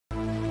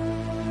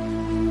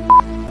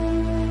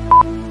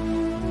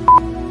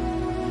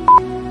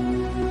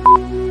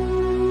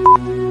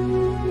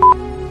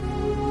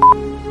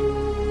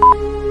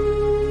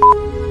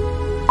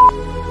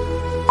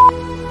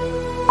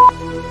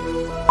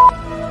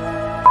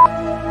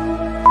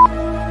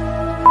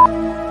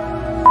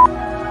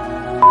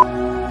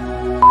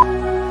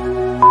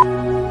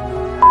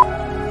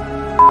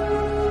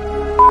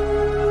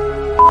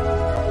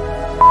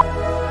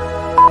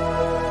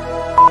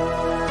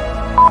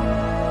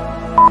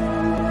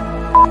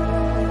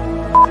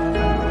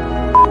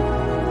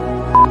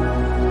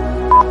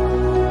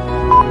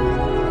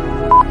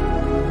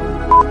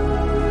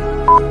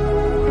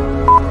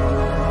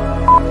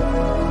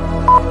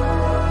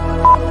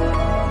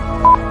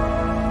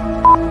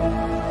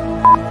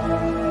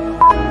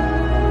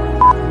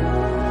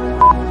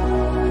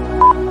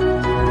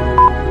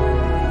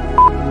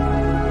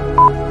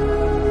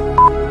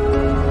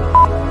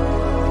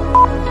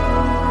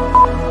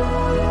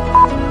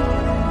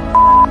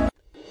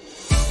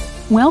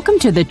Welcome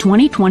to the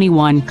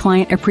 2021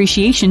 Client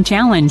Appreciation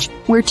Challenge,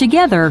 where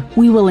together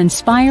we will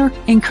inspire,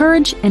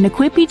 encourage, and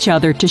equip each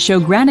other to show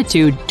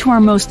gratitude to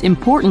our most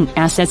important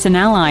assets and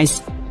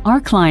allies, our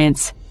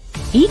clients.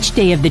 Each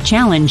day of the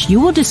challenge, you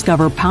will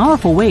discover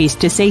powerful ways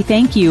to say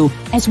thank you,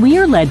 as we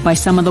are led by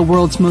some of the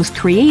world's most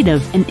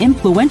creative and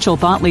influential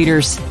thought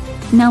leaders.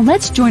 Now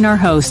let's join our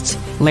hosts,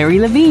 Larry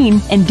Levine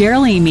and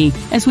Daryl Amy,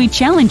 as we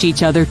challenge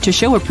each other to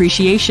show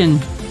appreciation.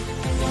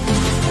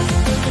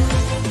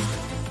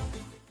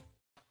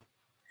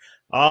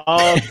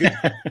 Oh, good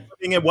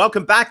morning and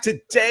welcome back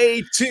to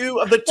day 2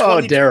 of the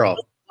 2021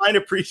 Client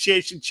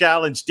Appreciation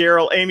Challenge.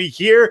 Daryl, Amy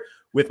here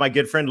with my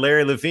good friend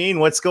Larry Levine.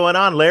 What's going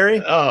on,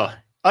 Larry?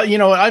 You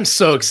know what? I'm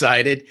so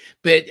excited,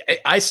 but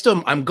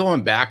I'm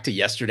going back to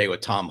yesterday with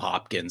Tom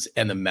Hopkins,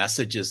 and the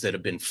messages that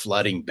have been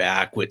flooding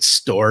back with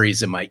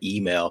stories in my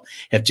email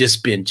have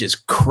just been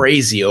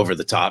crazy over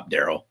the top,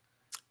 Daryl.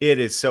 It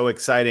is so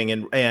exciting,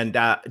 and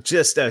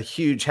just a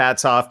huge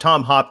hats off.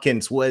 Tom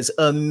Hopkins was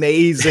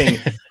amazing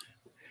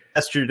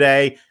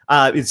yesterday.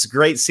 It's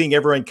great seeing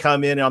everyone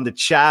come in on the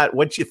chat.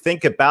 What'd you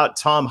think about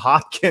Tom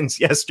Hopkins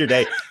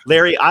yesterday?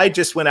 Larry, I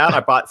just went out. I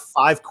bought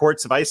 5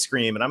 quarts of ice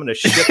cream, and I'm going to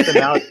ship them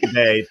out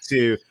today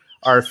to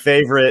our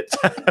favorite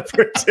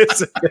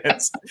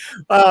participants.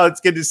 Oh,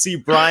 it's good to see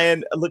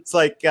Brian. It looks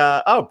like,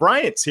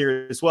 Bryant's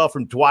here as well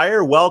from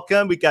Dwyer.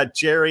 Welcome. We got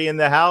Jerry in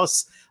the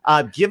house.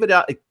 Give it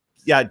up.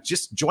 Yeah,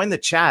 just join the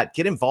chat.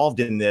 Get involved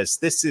in this.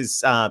 This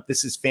is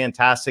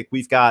fantastic.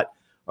 We've got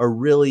a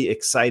really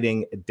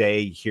exciting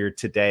day here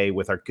today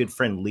with our good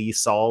friend Lee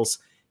Salz.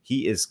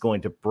 He is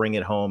going to bring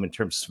it home in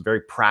terms of some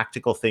very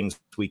practical things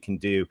we can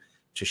do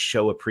to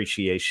show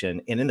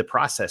appreciation and in the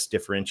process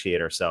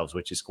differentiate ourselves,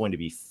 which is going to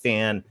be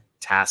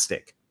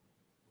fantastic.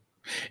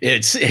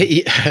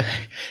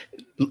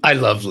 I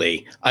love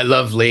Lee. I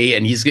love Lee,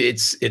 and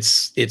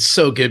it's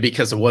so good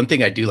because the one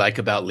thing I do like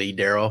about Lee,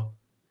 Daryl,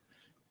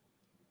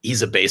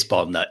 he's a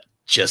baseball nut,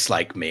 just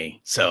like me.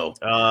 So,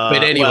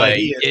 but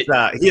anyway,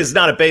 well, he is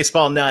not a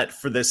baseball nut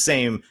for the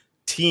same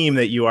team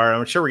that you are.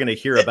 I'm sure we're going to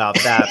hear about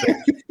that. But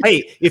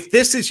hey, if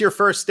this is your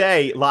first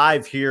day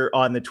live here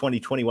on the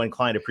 2021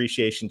 Client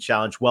Appreciation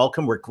Challenge,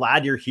 welcome. We're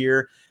glad you're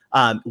here.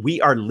 We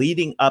are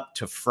leading up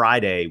to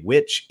Friday,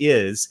 which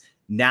is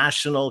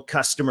National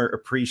Customer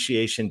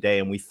Appreciation Day.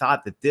 And we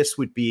thought that this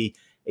would be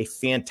a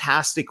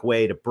fantastic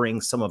way to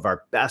bring some of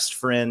our best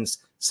friends,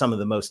 some of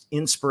the most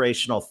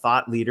inspirational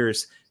thought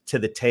leaders to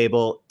the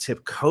table to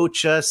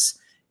coach us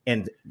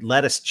and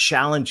let us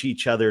challenge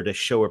each other to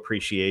show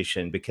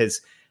appreciation.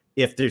 Because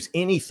if there's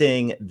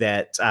anything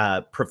that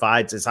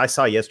provides, as I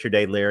saw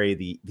yesterday, Larry,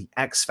 the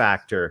X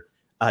factor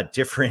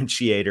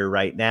differentiator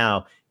right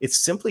now, it's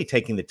simply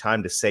taking the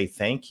time to say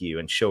thank you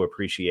and show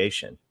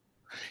appreciation.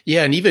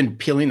 Yeah, and even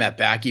peeling that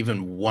back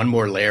even one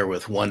more layer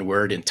with one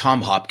word, and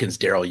Tom Hopkins,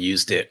 Daryl,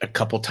 used it a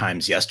couple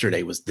times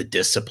yesterday, was the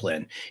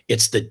discipline.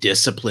 It's the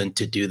discipline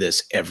to do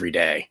this every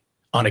day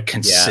on a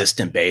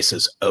consistent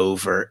basis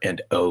over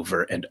and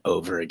over and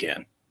over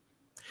again.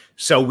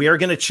 So we are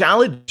going to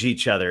challenge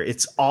each other.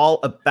 It's all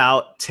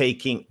about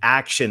taking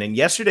action. And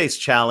yesterday's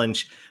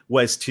challenge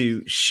was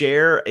to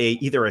share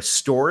either a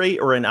story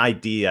or an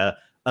idea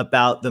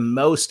about the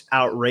most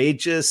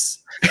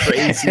outrageous,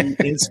 crazy,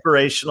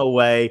 inspirational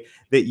way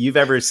that you've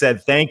ever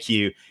said thank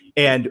you.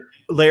 And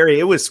Larry,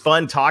 it was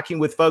fun talking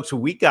with folks.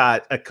 We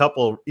got a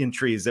couple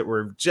entries that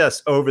were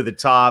just over the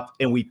top,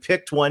 and we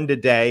picked one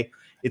today.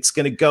 It's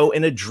going to go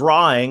in a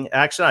drawing,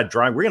 actually not a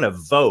drawing. We're going to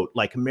vote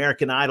like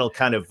American Idol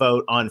kind of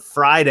vote on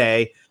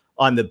Friday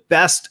on the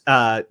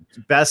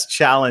best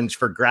challenge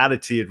for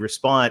gratitude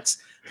response.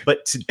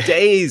 But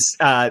today's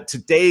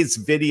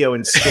video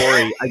and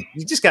story,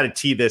 you just got to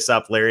tee this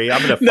up, Larry.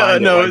 I'm going to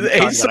find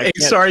Hey,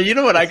 sorry. You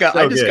know what I got?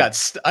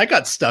 I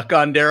got stuck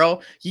on,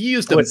 Daryl. You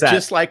used them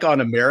just like on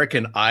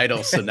American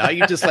Idol. So now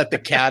you just let the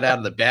cat out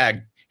of the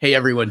bag. Hey,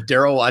 everyone,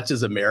 Daryl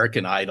watches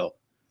American Idol.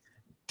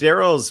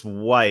 Daryl's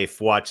wife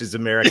watches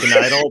American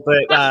Idol,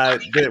 but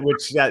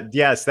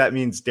yes, that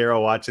means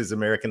Daryl watches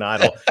American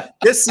Idol.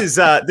 This is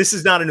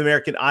not an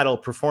American Idol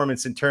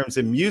performance in terms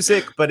of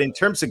music, but in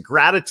terms of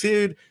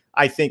gratitude,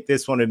 I think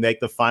this one would make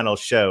the final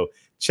show.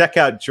 Check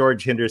out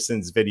George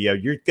Henderson's video.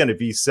 You're going to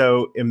be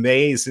so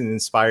amazed and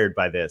inspired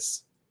by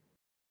this.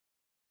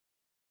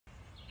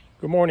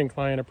 Good morning,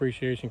 Client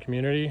Appreciation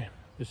Community.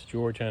 This is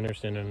George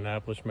Henderson in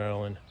Annapolis,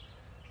 Maryland.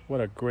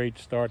 What a great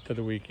start to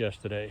the week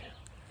yesterday.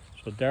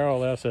 So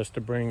Daryl asked us to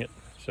bring it.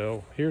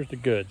 So here's the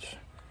goods.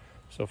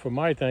 So for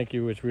my thank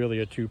you, it's really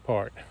a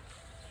two-part.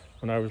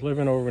 When I was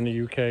living over in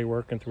the UK,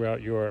 working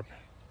throughout Europe,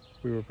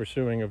 we were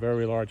pursuing a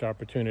very large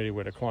opportunity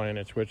with a client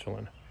in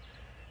Switzerland.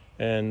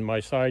 And my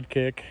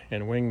sidekick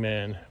and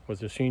wingman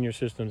was a senior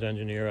systems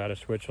engineer out of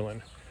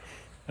Switzerland.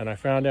 And I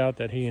found out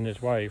that he and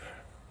his wife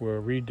were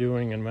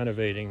redoing and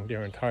renovating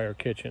their entire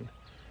kitchen.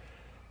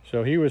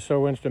 So he was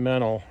so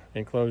instrumental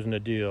in closing the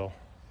deal,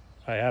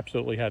 I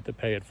absolutely had to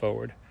pay it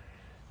forward.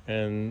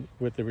 And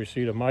with the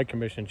receipt of my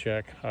commission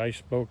check, I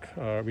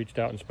reached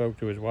out and spoke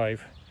to his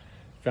wife,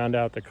 found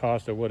out the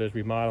cost of what his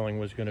remodeling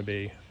was going to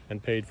be,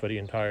 and paid for the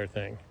entire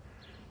thing.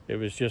 It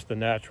was just the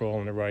natural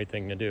and the right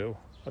thing to do.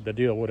 The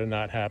deal would have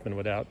not happened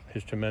without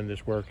his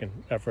tremendous work and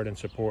effort and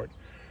support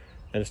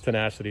and his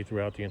tenacity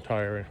throughout the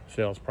entire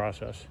sales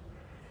process.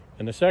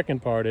 And the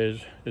second part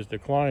is the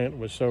client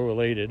was so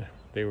related,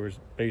 they were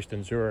based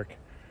in Zurich,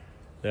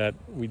 that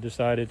we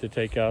decided to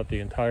take out the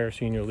entire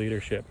senior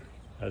leadership,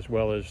 as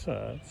well as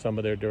some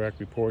of their direct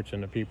reports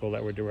and the people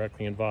that were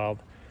directly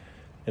involved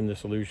in the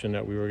solution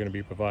that we were going to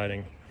be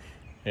providing.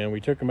 And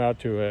we took them out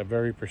to a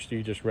very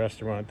prestigious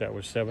restaurant that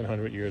was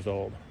 700 years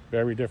old.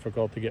 Very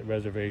difficult to get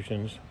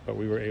reservations, but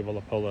we were able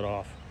to pull it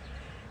off.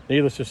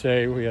 Needless to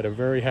say, we had a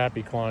very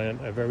happy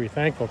client, a very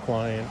thankful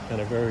client,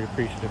 and a very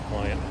appreciative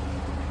client.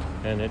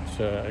 And it's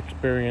an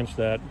experience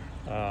that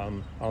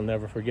I'll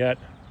never forget.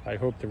 I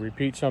hope to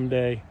repeat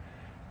someday,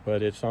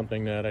 but it's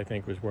something that I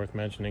think was worth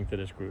mentioning to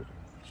this group.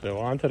 So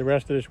on to the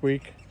rest of this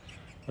week.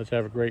 Let's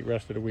have a great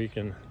rest of the week,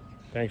 and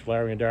thanks,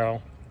 Larry and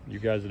Daryl. You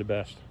guys are the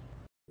best.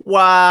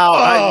 Wow.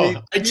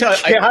 Oh,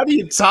 how do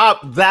you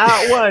top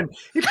that one?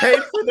 He paid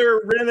for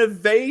their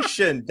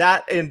renovation.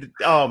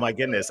 Oh my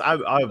goodness.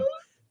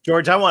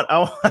 George, I want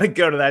to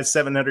go to that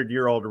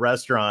 700-year-old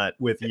restaurant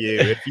with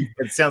you.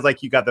 It sounds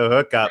like you got the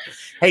hookup.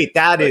 Hey,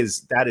 that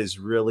is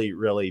really,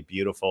 really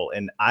beautiful.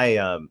 And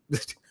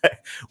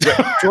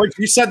George,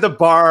 you set the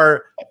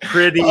bar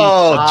pretty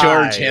high.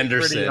 George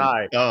Henderson. Pretty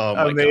high. Oh,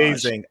 my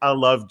amazing. Gosh. I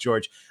love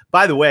George.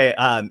 By the way,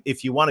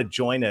 if you want to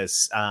join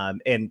us,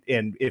 and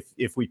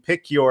if we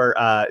pick your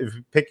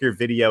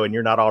video and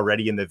you're not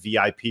already in the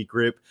VIP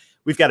group,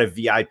 we've got a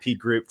VIP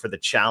group for the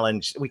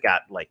challenge. We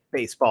got like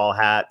baseball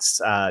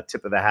hats,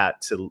 tip of the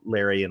hat to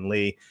Larry and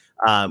Lee.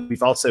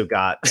 We've also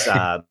got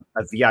a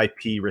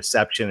VIP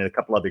reception and a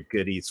couple other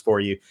goodies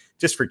for you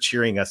just for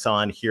cheering us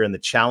on here in the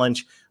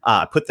challenge.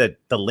 Put the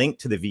link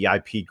to the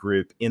VIP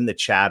group in the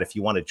chat if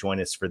you want to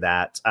join us for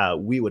that.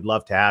 We would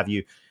love to have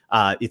you.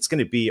 It's going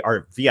to be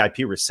our VIP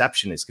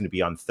reception is going to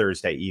be on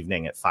Thursday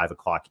evening at 5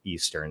 o'clock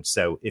Eastern.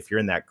 So if you're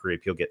in that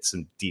group, you'll get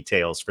some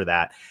details for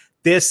that.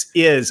 This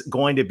is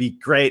going to be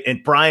great.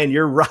 And Brian,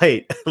 you're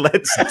right.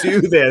 Let's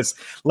do this.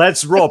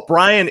 Let's roll.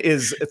 Brian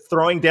is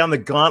throwing down the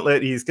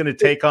gauntlet. He's going to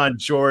take on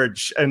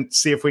George and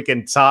see if we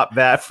can top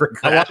that for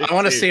gratitude. I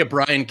want to see a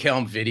Brian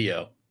Kelm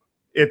video.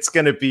 It's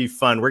going to be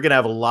fun. We're going to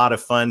have a lot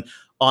of fun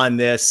on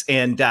this.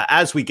 And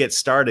as we get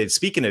started,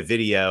 speaking of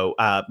video,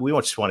 we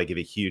just want to give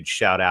a huge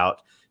shout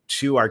out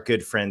to our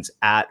good friends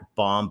at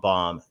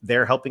BombBomb.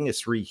 They're helping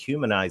us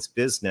rehumanize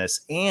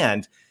business,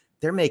 and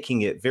they're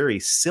making it very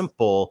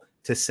simple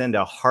to send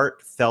a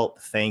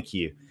heartfelt thank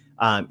you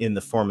in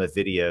the form of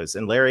videos.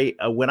 And Larry,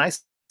 when I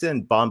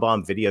send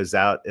BombBomb videos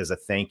out as a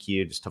thank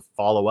you, just to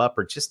follow up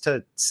or just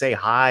to say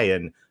hi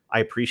and I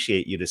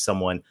appreciate you to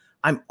someone,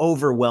 I'm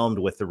overwhelmed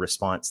with the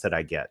response that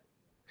I get.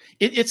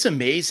 It's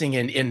amazing.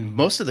 And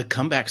most of the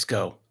comebacks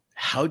go,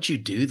 how'd you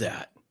do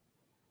that?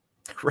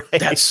 Right.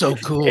 That's so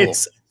cool.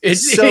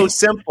 It's so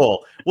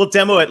simple. We'll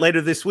demo it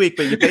later this week,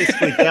 but you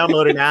basically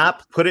download an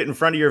app, put it in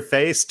front of your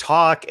face,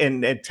 talk,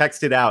 and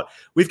text it out.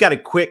 We've got a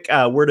quick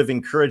word of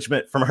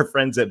encouragement from our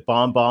friends at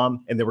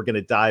BombBomb, and then we're going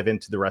to dive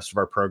into the rest of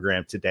our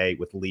program today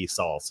with Lee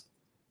Salz.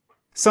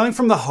 Selling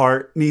from the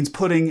heart means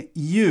putting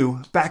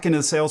you back into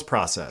the sales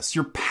process.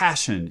 Your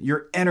passion,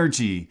 your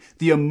energy,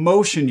 the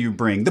emotion you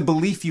bring, the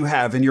belief you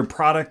have in your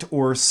product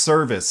or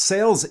service.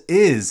 Sales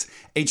is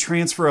a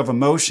transfer of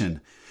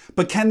emotion.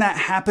 But can that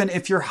happen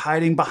if you're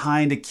hiding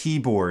behind a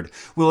keyboard?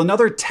 Will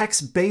another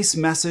text-based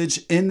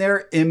message in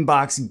their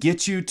inbox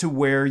get you to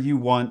where you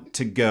want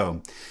to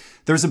go?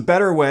 There's a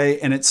better way,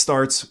 and it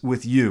starts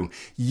with you.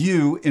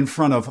 You in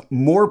front of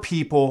more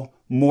people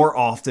more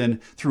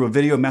often through a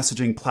video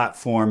messaging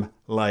platform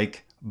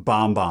like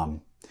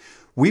BombBomb.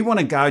 We want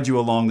to guide you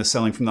along the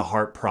Selling from the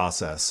Heart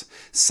process.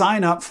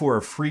 Sign up for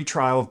a free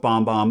trial of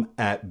BombBomb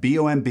at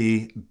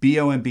bombomb.com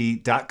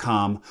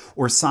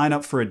or sign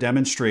up for a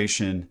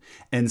demonstration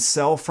and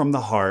sell from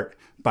the heart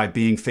by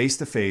being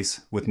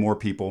face-to-face with more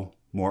people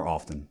more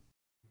often.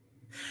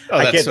 Oh,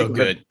 that's so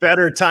good.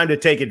 Better time to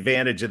take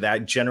advantage of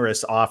that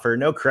generous offer.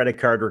 No credit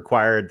card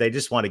required. They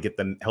just want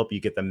to help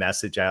you get the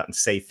message out and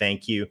say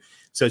thank you.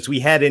 So as we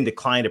head into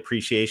Client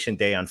Appreciation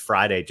Day on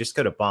Friday, just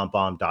go to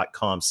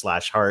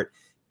bombomb.com/heart.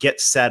 Get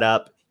set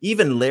up.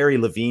 Even Larry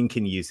Levine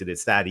can use it.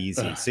 It's that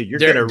easy. So you're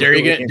going to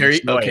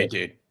okay,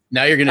 dude.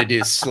 Now you're going to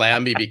do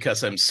slam me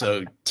because I'm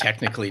so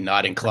technically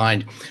not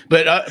inclined.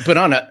 But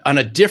on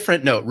a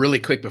different note, really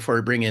quick before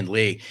we bring in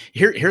Lee,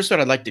 here's what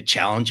I'd like to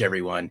challenge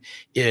everyone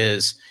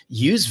is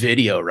use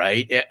video,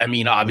 right? I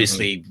mean,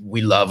 obviously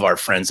we love our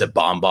friends at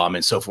BombBomb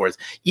and so forth.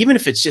 Even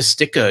if it's just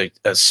stick a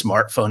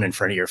smartphone in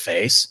front of your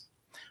face,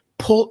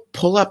 pull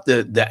up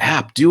the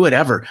app, do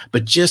whatever,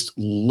 but just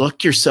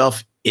look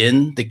yourself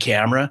in the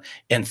camera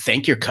and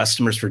thank your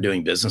customers for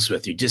doing business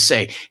with you. Just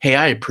say, hey,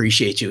 I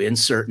appreciate you.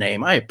 Insert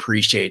name. I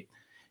appreciate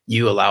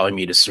you allowing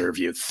me to serve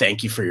you.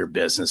 Thank you for your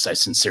business. I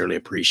sincerely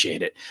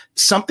appreciate it.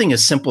 Something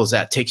as simple as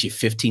that takes you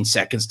 15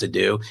 seconds to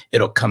do.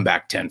 It'll come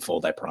back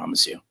tenfold. I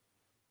promise you.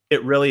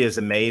 It really is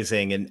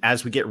amazing. And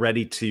as we get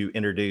ready to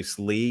introduce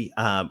Lee,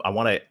 I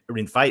want to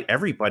invite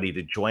everybody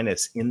to join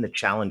us in the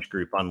challenge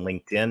group on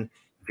LinkedIn.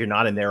 If you're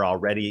not in there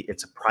already,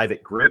 it's a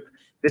private group.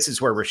 This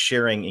is where we're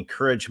sharing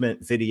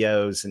encouragement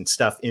videos and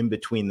stuff in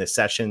between the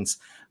sessions.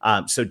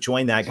 So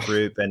join that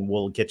group and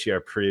we'll get you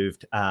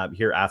approved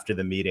here after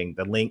the meeting.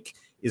 The link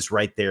is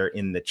right there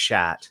in the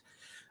chat.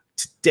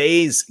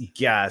 Today's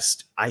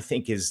guest, I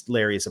think,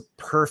 Larry is a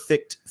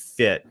perfect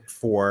fit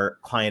for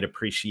client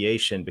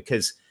appreciation,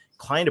 because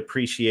client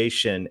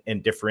appreciation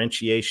and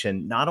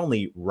differentiation not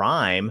only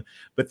rhyme,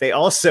 but they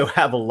also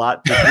have a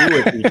lot to do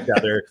with each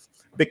other.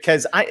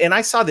 Because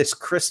I saw this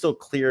crystal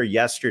clear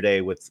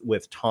yesterday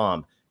with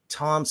Tom.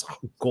 Tom's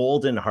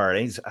golden heart,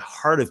 he's a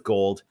heart of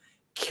gold,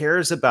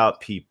 cares about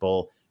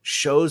people,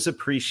 shows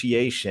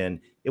appreciation.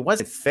 It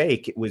wasn't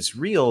fake, it was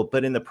real.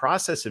 But in the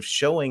process of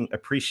showing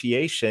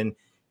appreciation,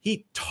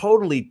 he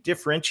totally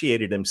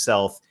differentiated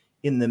himself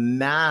in the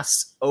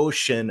mass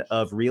ocean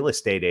of real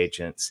estate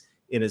agents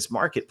in his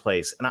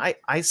marketplace. And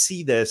I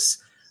see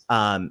this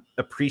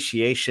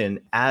appreciation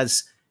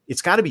as,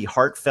 it's got to be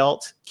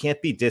heartfelt,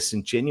 can't be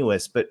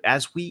disingenuous. But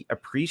as we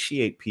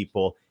appreciate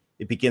people,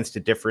 it begins to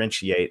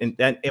differentiate.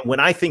 And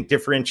when I think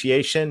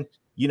differentiation,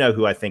 you know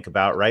who I think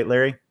about, right,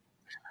 Larry?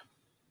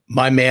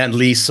 My man,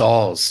 Lee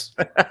Salz.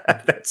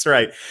 That's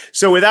right.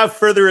 So without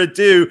further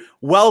ado,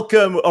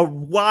 welcome, a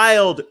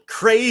wild,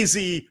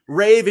 crazy,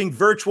 raving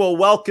virtual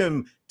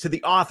welcome to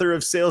the author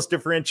of Sales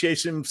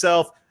Differentiation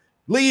himself,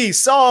 Lee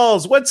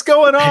Salz. What's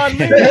going on,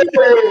 Lee?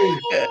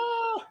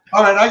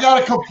 All right, I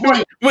got a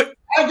complaint.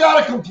 I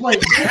got a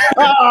complaint.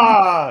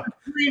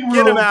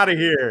 Get him out of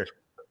here.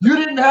 You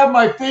didn't have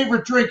my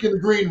favorite drink in the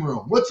green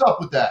room. What's up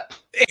with that?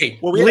 Hey,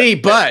 well, Lee,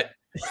 but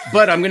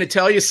I'm going to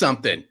tell you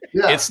something.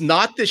 Yeah. It's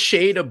not the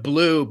shade of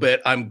blue,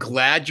 but I'm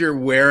glad you're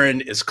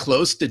wearing as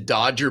close to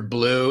Dodger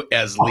blue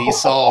as Lee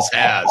Salz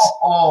has.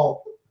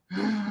 Oh,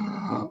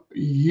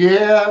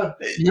 yeah.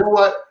 You know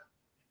what?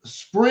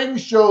 Spring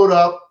showed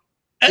up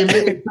in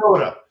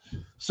Minnesota.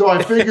 So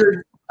I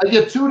figured I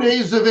get 2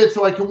 days of it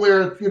so I can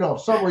wear,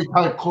 summery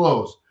type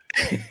clothes.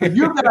 And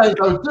you guys,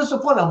 I was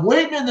disappointed. I'm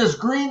waiting in this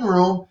green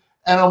room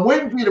and I'm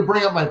waiting for you to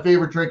bring up my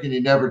favorite drink, and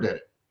you never did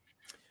it.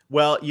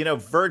 Well,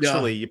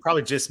 virtually, you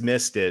probably just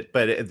missed it,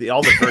 but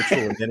all the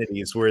virtual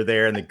amenities were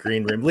there in the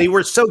green room. Lee,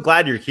 we're so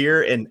glad you're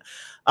here. And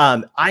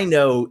I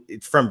know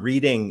from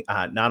reading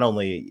not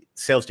only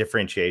Sales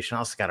Differentiation, I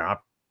also got an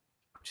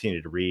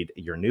opportunity to read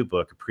your new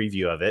book, a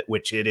preview of it,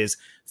 which it is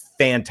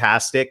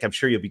fantastic. I'm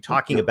sure you'll be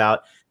talking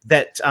about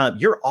that.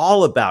 You're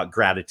all about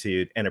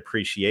gratitude and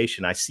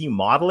appreciation. I see you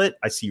model it.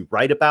 I see you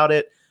write about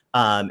it.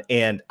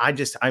 And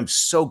I'm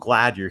so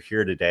glad you're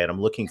here today. And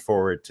I'm looking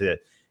forward to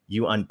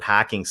you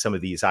unpacking some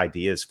of these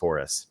ideas for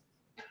us.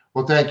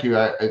 Well, thank you.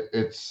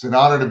 It's an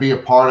honor to be a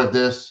part of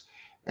this.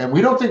 And we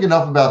don't think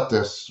enough about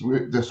this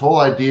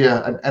whole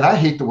idea. And I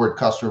hate the word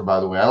customer, by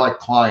the way. I like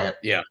client.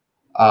 Yeah.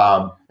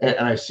 And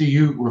I see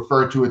you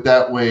refer to it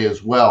that way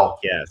as well.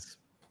 Yes.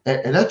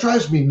 And that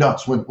drives me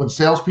nuts when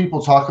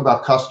salespeople talk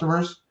about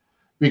customers,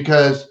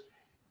 because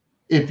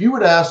if you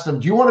would ask them,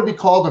 do you want to be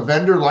called a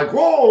vendor? Like,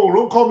 whoa,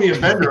 don't call me a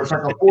vendor. It's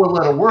like a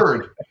 4-letter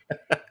word.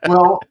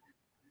 Well,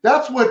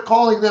 that's what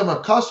calling them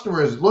a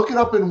customer is. Look it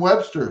up in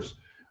Webster's.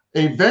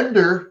 A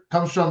vendor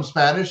comes from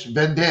Spanish,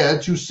 vender,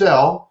 to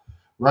sell,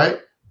 right?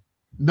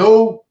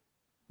 No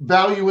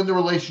value in the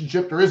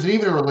relationship. There isn't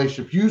even a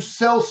relationship. You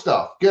sell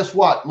stuff. Guess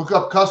what? Look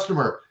up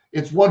customer.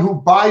 It's one who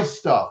buys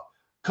stuff.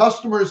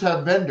 Customers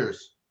have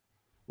vendors,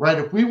 right?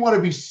 If we want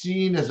to be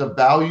seen as a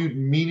valued,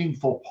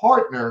 meaningful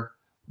partner,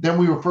 then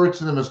we refer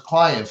to them as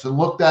clients. And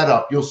look that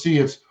up. You'll see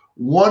it's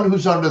one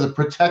who's under the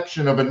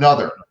protection of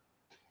another.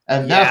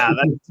 And that's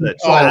good.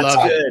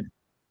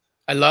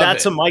 I love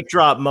that's a mic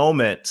drop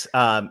moment.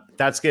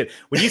 That's good.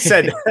 When you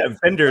said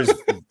vendors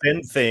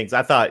vend things,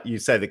 I thought you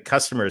said the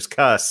customers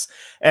cuss,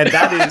 and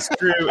that is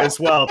true as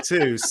well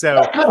too.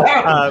 So,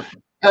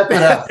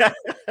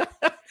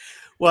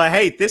 well,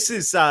 hey, this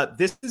is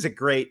a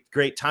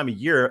great time of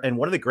year, and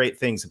one of the great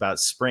things about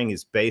spring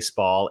is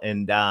baseball.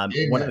 And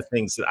one of the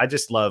things that I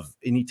just love,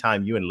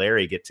 anytime you and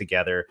Larry get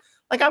together.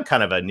 Like, I'm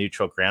kind of a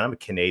neutral ground. I'm a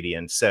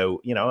Canadian,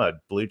 so a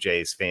Blue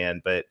Jays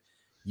fan, but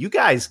you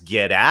guys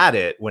get at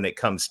it when it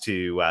comes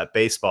to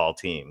baseball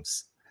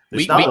teams.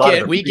 We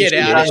get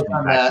at it.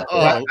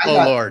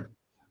 Lord,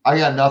 I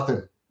got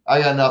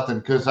nothing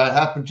because I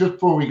happened just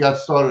before we got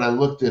started. I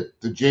looked at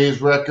the Jays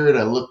record,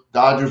 I looked at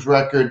Dodgers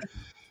record,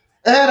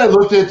 and I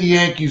looked at the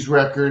Yankees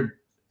record,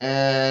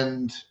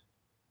 and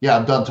yeah,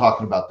 I'm done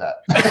talking about that.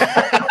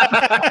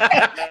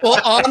 Well,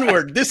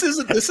 onward. This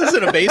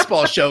isn't a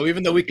baseball show,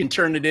 even though we can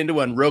turn it into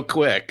one real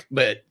quick.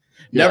 But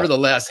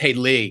nevertheless, hey,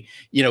 Lee,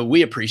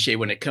 we appreciate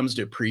when it comes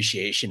to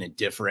appreciation and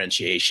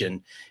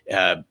differentiation.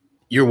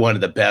 You're one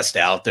of the best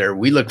out there.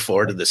 We look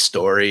forward to the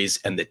stories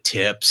and the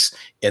tips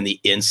and the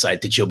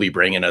insight that you'll be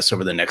bringing us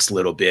over the next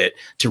little bit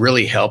to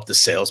really help the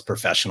sales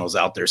professionals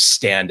out there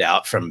stand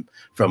out from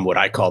what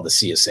I call the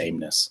sea of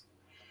sameness.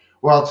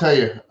 Well, I'll tell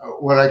you,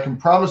 what I can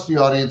promise the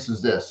audience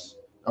is this.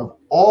 Of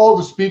all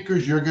the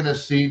speakers you're going to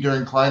see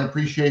during Client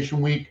Appreciation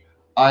Week,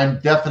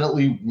 I'm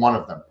definitely one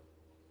of them.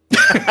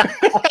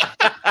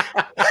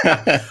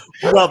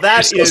 Well,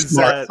 that's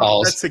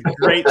a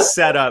great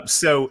setup.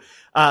 So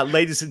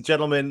Ladies and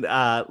gentlemen,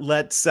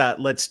 let's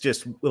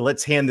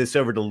hand this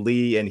over to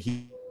Lee, and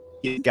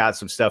he got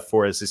some stuff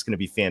for us. It's going to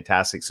be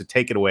fantastic. So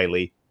take it away,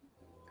 Lee.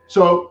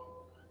 So,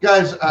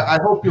 guys, I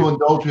hope you'll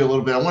indulge me a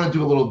little bit. I want to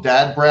do a little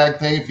dad brag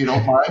thing, if you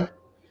don't mind.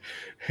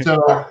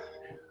 So,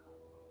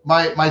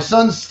 my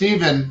son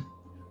Steven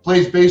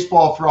plays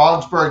baseball for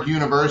Augsburg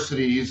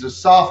University. He's a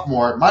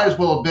sophomore. Might as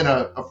well have been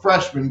a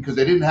freshman because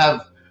they didn't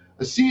have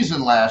a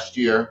season last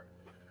year.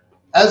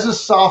 As a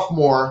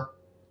sophomore,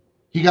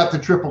 he got the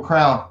Triple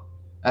Crown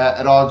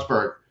at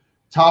Augsburg,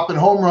 top in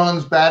home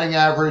runs, batting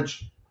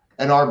average,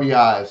 and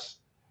RBIs.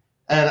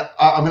 And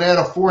I'm going to add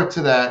a fourth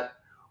to that,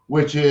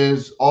 which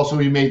is also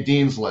he made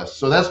Dean's List.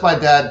 So that's my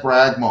dad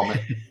brag moment.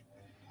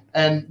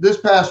 And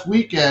this past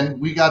weekend,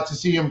 we got to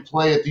see him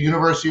play at the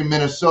University of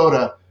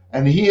Minnesota,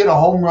 and he hit a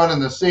home run in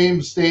the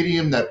same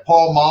stadium that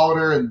Paul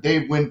Molitor and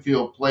Dave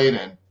Winfield played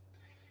in.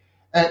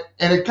 And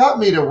it got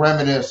me to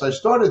reminisce. I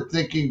started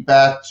thinking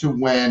back to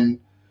when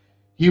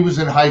he was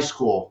in high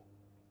school,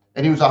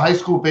 and he was a high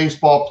school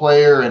baseball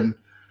player and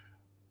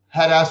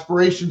had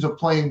aspirations of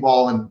playing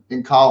ball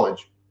in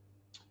college.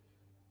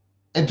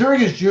 And during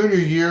his junior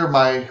year,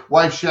 my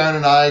wife Sharon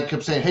and I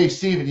kept saying, hey,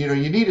 Steven,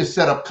 you need to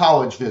set up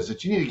college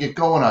visits. You need to get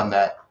going on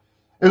that.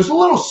 It was a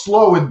little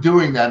slow in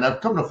doing that, and I've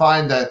come to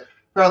find that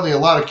apparently a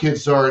lot of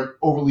kids aren't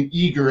overly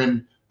eager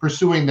in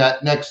pursuing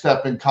that next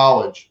step in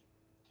college.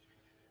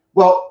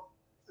 Well,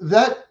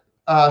 that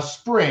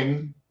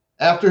spring,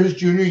 after his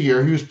junior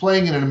year, he was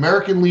playing in an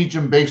American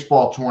Legion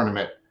baseball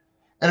tournament.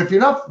 And if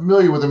you're not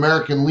familiar with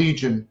American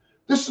Legion,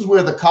 this is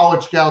where the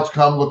college scouts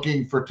come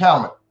looking for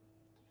talent.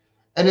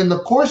 And in the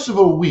course of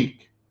a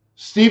week,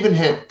 Steven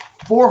hit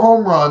 4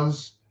 home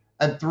runs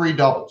and 3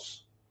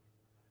 doubles.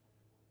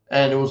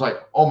 And it was like,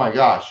 oh my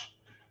gosh.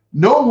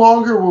 No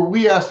longer were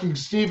we asking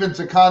Steven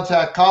to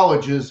contact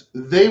colleges.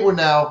 They were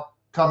now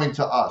coming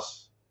to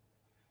us.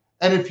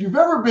 And if you've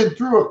ever been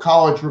through a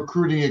college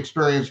recruiting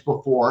experience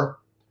before,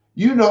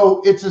 you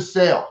know it's a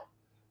sale.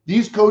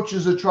 These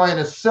coaches are trying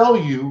to sell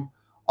you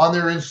on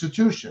their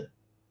institution,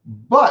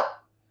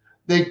 but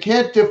they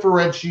can't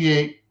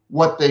differentiate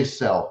what they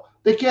sell.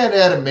 They can't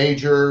add a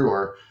major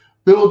or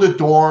build a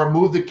dorm,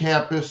 move the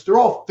campus. They're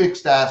all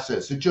fixed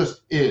assets. It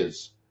just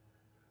is.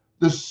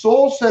 The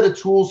sole set of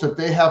tools that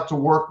they have to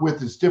work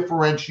with is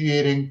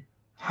differentiating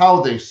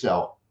how they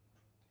sell.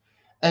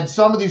 And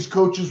some of these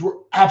coaches were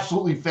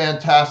absolutely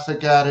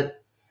fantastic at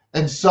it,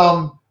 and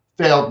some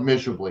failed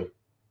miserably.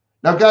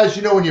 Now, guys,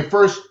 when you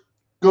first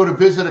go to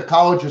visit a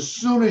college, as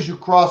soon as you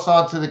cross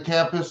onto the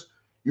campus,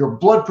 your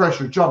blood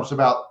pressure jumps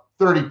about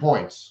 30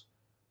 points.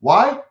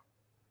 Why?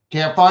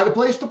 Can't find a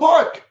place to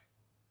park.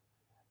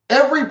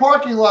 Every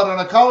parking lot on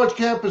a college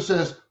campus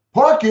says,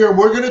 park here and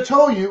we're going to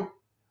tow you,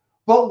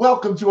 but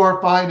welcome to our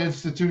fine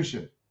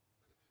institution.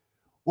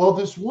 Well,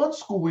 this one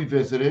school we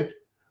visited,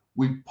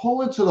 we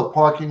pull into the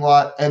parking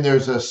lot and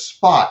there's a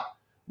spot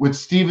with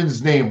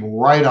Steven's name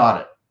right on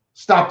it.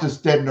 Stopped us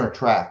dead in our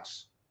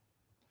tracks.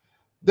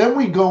 Then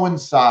we go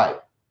inside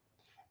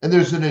and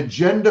there's an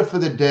agenda for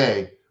the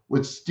day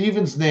with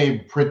Steven's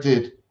name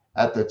printed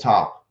at the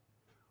top.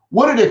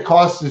 What did it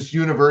cost this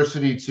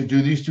university to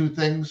do these two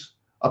things?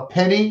 A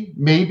penny,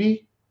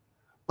 maybe?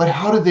 But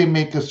how did they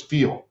make us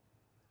feel?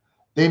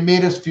 They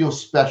made us feel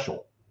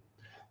special.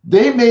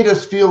 They made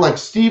us feel like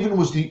Steven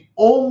was the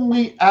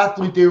only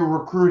athlete they were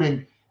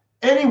recruiting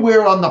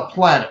anywhere on the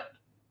planet.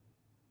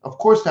 Of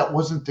course, that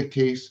wasn't the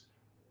case,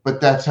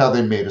 but that's how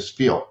they made us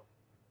feel.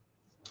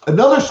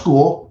 Another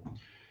school,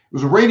 it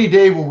was a rainy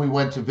day when we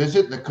went to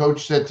visit, and the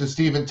coach said to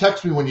Steven,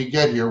 text me when you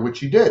get here, which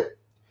he did.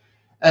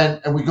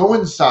 And we go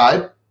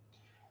inside,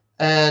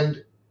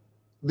 and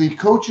the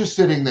coach is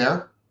sitting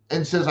there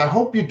and says, I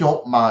hope you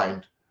don't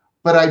mind,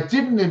 but I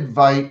didn't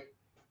invite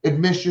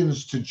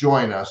admissions to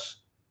join us.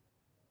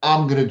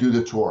 I'm going to do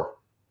the tour.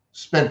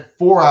 Spent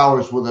 4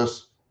 hours with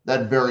us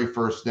that very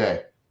first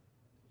day.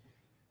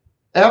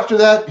 After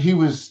that, he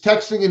was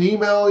texting and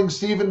emailing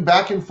Steven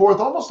back and forth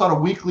almost on a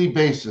weekly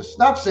basis.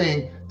 Not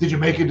saying, did you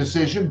make a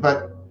decision,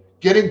 but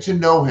getting to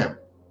know him.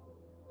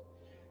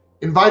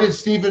 Invited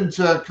Steven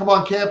to come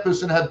on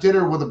campus and have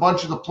dinner with a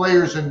bunch of the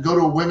players and go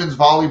to a women's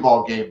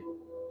volleyball game.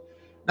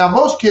 Now,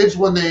 most kids,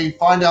 when they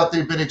find out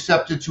they've been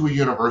accepted to a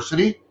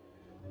university,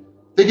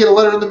 they get a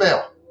letter in the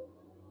mail.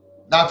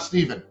 Not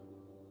Steven.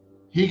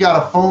 He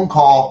got a phone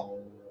call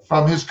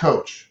from his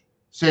coach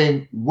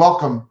saying,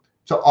 welcome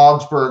to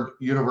Augsburg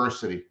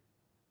University.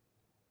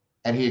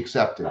 And he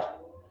accepted.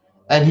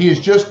 And he has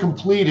just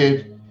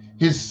completed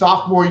his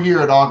sophomore year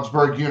at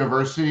Augsburg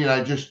University. And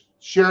I just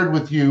shared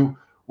with you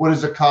what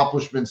his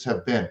accomplishments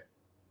have been.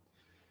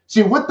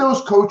 See, what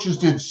those coaches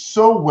did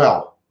so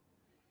well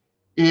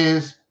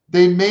is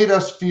they made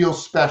us feel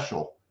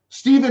special.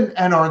 Steven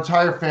and our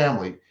entire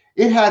family,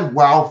 it had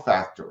wow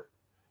factor.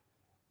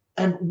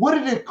 And what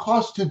did it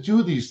cost to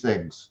do these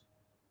things?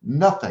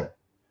 Nothing.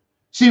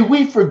 See,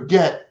 we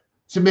forget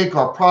to make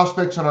our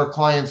prospects and our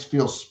clients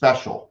feel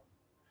special.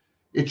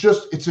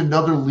 It's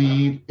another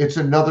lead, it's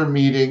another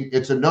meeting,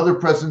 it's another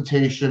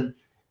presentation,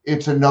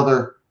 it's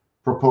another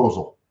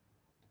proposal.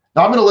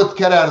 Now I'm going to let the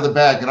cat out of the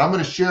bag, and I'm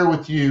going to share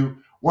with you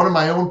one of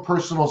my own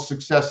personal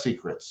success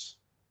secrets.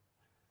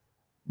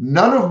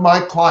 None of my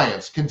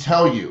clients can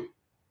tell you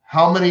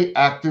how many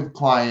active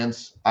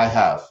clients I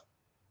have.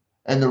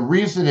 And the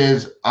reason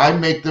is I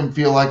make them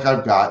feel like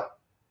I've got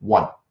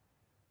one.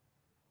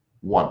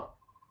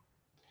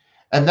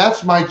 And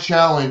that's my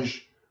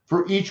challenge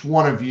for each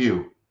one of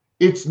you.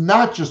 It's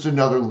not just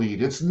another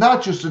lead. It's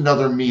not just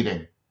another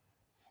meeting.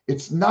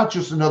 It's not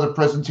just another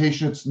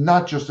presentation. It's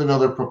not just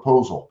another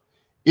proposal.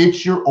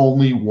 It's your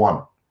only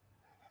one.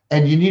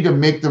 And you need to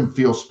make them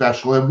feel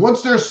special. And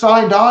once they're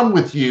signed on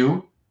with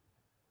you,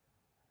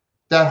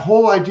 that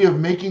whole idea of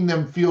making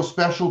them feel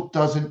special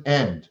doesn't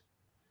end.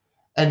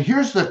 And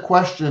here's the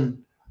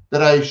question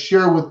that I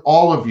share with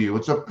all of you.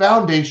 It's a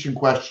foundation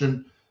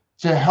question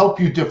to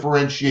help you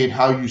differentiate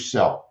how you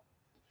sell.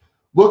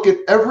 Look at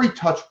every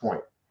touch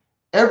point,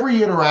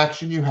 every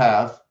interaction you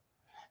have,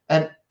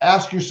 and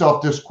ask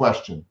yourself this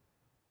question.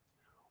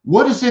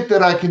 What is it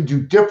that I can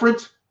do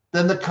different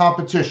than the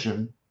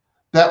competition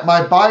that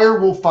my buyer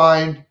will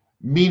find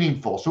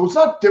meaningful? So it's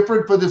not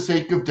different for the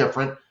sake of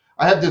different.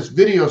 I have this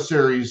video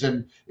series,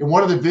 and in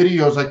one of the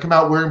videos, I come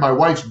out wearing my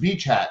wife's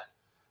beach hat.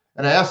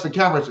 And I asked the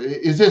cameras,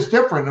 is this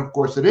different? And of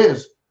course it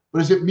is.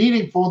 But is it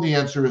meaningful? And the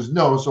answer is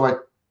no. So I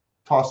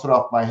tossed it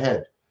off my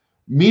head.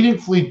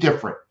 Meaningfully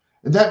different.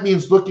 And that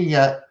means looking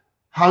at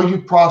how you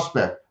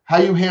prospect, how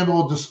you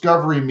handle a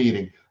discovery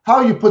meeting,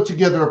 how you put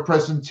together a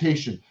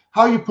presentation,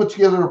 how you put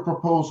together a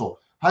proposal,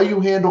 how you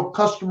handle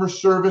customer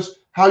service,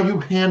 how you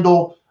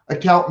handle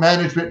account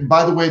management. And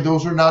by the way,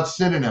 those are not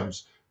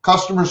synonyms.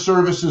 Customer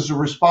service is a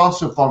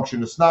responsive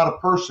function. It's not a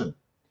person.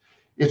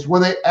 It's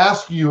when they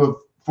ask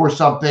you for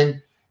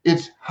something,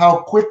 it's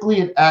how quickly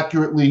and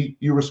accurately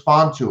you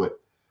respond to it.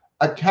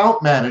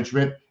 Account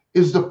management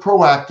is the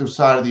proactive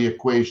side of the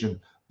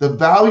equation, the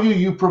value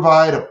you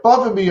provide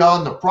above and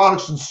beyond the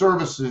products and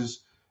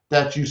services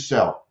that you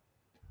sell.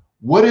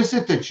 What is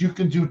it that you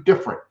can do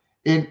different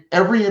in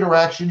every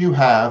interaction you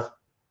have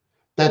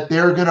that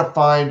they're going to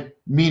find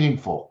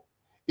meaningful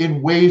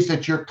in ways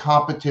that your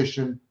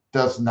competition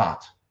does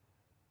not?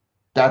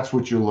 That's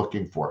what you're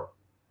looking for.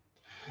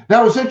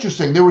 Now, it's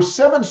interesting. There were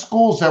 7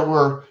 schools that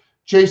were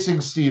chasing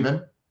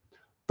Stephen.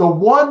 The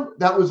one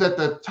that was at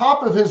the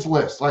top of his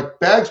list, like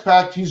bags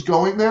packed, he's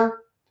going there,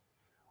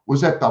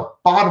 was at the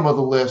bottom of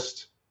the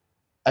list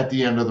at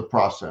the end of the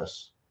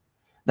process.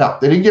 Now,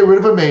 they didn't get rid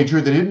of a major,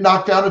 they didn't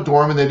knock down a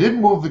dorm, and they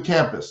didn't move the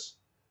campus.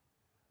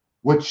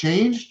 What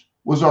changed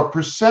was our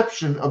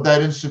perception of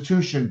that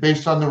institution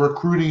based on the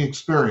recruiting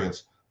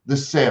experience, the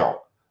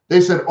sale. They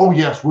said, oh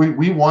yes,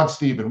 we want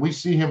Stephen. We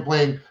see him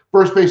playing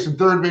first base and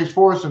third base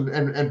for us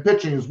and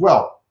pitching as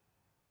well.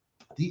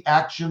 The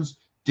actions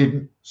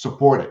didn't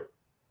support it.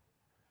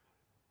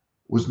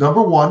 Was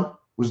number 1,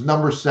 was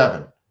number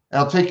 7. And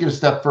I'll take it a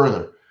step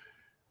further.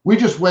 We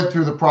just went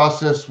through the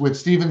process with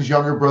Stephen's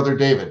younger brother,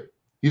 David.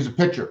 He's a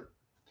pitcher.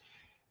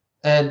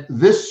 And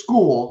this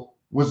school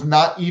was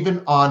not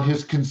even on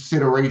his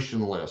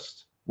consideration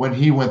list when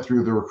he went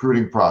through the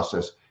recruiting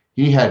process.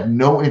 He had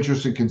no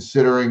interest in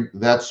considering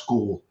that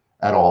school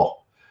at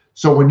all.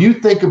 So when you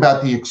think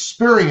about the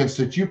experience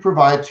that you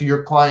provide to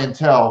your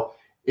clientele,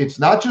 it's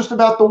not just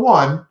about the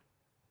one,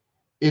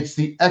 it's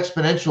the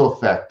exponential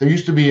effect. There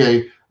used to be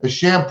a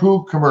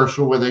shampoo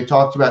commercial where they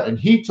talked about, and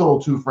he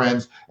told 2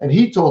 friends, and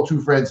he told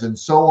 2 friends, and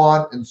so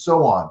on and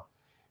so on.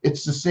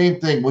 It's the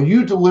same thing. When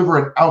you deliver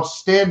an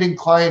outstanding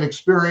client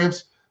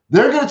experience,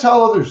 they're going to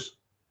tell others.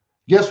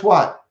 Guess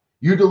what?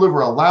 You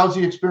deliver a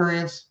lousy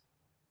experience,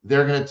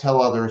 they're going to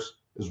tell others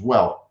as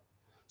well.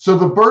 So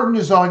the burden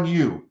is on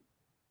you,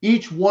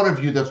 each one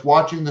of you that's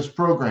watching this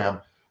program,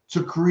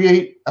 to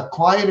create a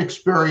client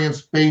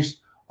experience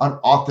based on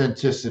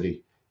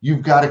authenticity.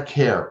 You've got to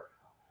care.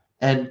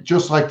 And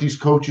just like these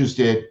coaches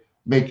did,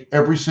 make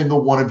every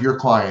single one of your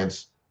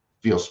clients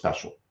feel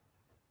special.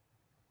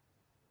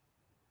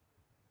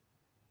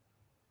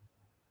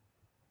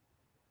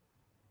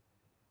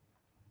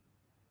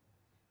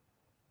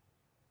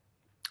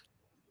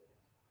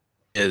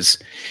 Is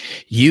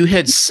you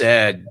had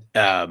said,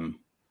 and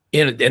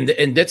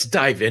let's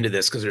dive into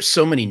this because there's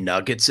so many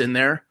nuggets in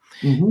there.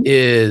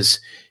 Is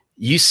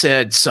you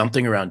said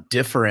something around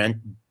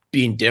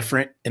being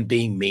different and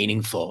being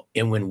meaningful.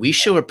 And when we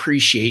show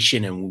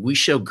appreciation and when we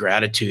show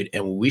gratitude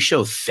and when we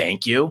show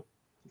thank you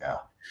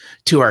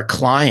to our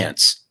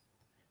clients,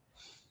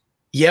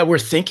 we're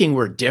thinking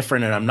we're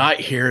different. And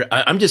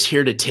I'm just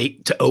here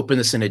to open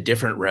this in a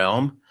different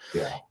realm.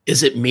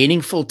 Is it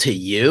meaningful to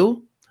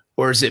you?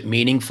 Or is it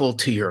meaningful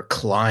to your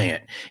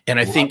client? And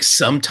I think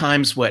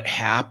sometimes what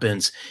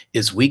happens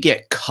is we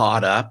get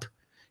caught up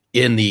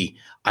in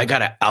I got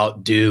to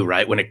outdo,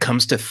 right? When it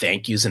comes to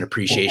thank yous and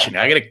appreciation,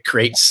 I got to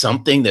create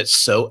something that's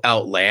so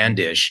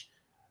outlandish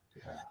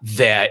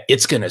that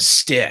it's going to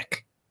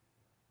stick.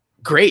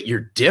 Great,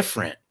 you're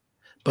different,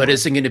 but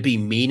is it going to be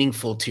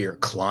meaningful to your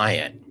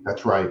client?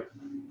 That's right.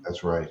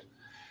 That's right.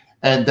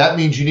 And that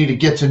means you need to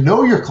get to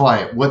know your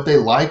client, what they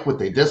like, what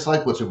they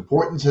dislike, what's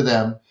important to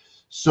them,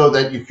 so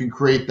that you can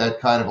create that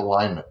kind of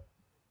alignment.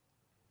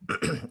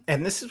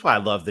 And this is why I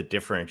love the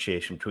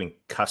differentiation between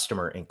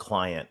customer and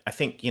client. I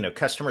think,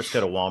 customers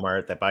go to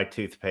Walmart, they buy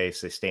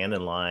toothpaste, they stand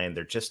in line,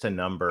 they're just a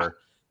number.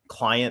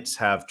 Clients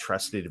have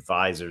trusted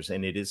advisors,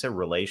 and it is a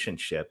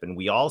relationship. And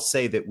we all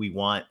say that we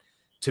want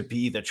to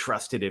be the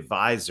trusted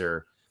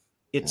advisor.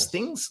 It's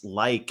things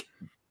like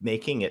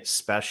making it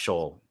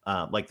special,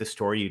 like the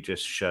story you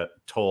just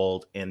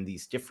told, and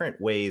these different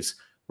ways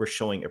we're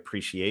showing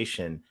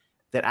appreciation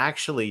that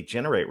actually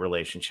generate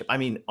relationship. I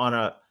mean,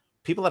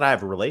 people that I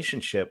have a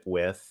relationship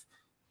with,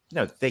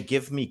 they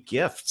give me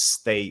gifts.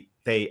 They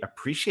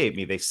appreciate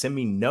me. They send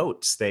me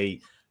notes.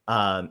 They,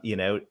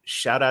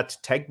 shout out to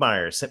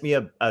Tegmeyer, sent me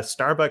a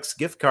Starbucks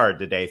gift card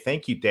today.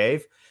 Thank you,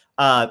 Dave.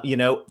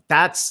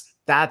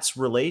 That's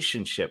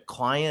relationship.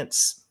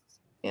 Clients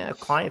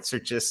are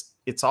just,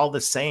 it's all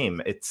the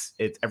same. It's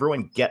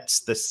everyone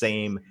gets the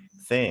same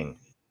thing.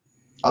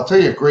 I'll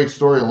tell you a great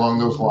story along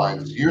those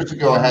lines. Years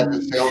ago, I had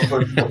this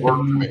salesperson that worked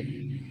for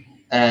me,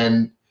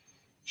 and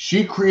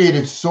she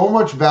created so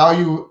much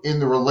value in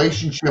the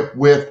relationship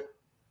with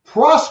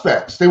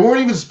prospects. They weren't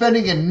even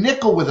spending a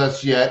nickel with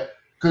us yet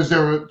because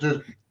their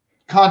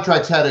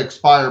contracts had to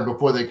expire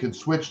before they could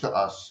switch to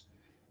us.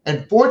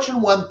 And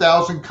Fortune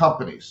 1000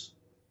 companies,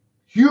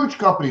 huge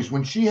companies,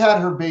 when she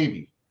had her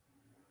baby,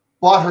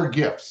 bought her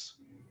gifts.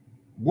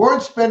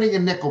 Weren't spending a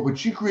nickel, but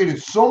she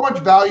created so much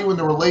value in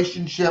the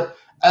relationship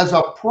as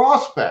a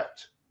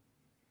prospect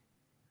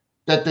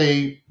that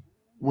they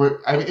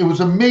were, I mean, it was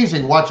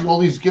amazing watching all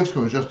these gifts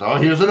go. Just, oh,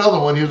 here's another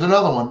one. Here's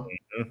another one.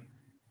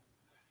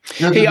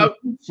 Hey,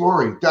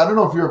 story. I don't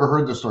know if you ever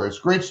heard this story. It's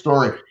a great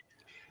story.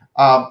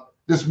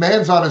 This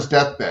man's on his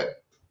deathbed,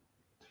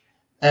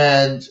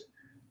 and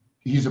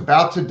he's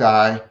about to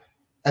die,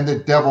 and the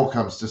devil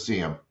comes to see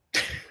him.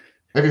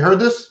 Have you heard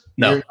this?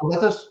 No. You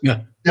heard this?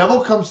 Yeah.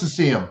 Devil comes to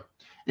see him.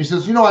 He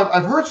says,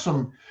 I've heard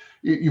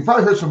you've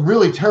probably heard some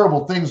really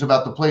terrible things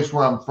about the place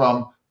where I'm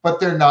from, but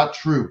they're not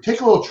true.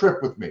 Take a little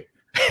trip with me.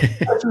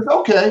 I says,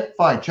 okay,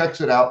 fine.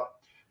 Checks it out.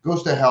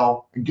 Goes to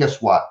hell. And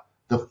guess what?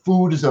 The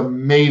food is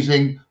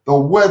amazing. The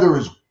weather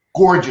is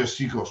gorgeous.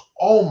 He goes,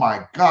 oh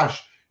my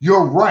gosh,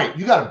 you're right.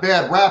 You got a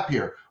bad rap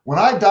here. When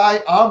I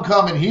die, I'm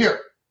coming here.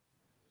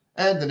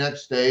 And the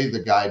next day,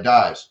 the guy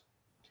dies.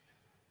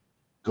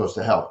 Goes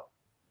to hell.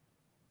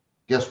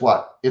 Guess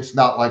what? It's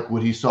not like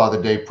what he saw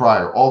the day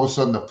prior. All of a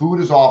sudden, the food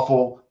is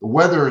awful. The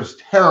weather is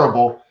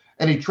terrible.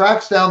 And he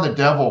tracks down the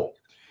devil.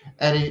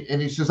 And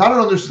he says, I don't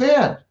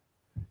understand.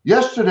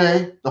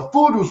 Yesterday, the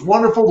food was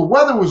wonderful. The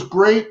weather was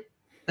great.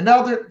 And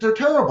now they're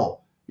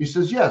terrible. He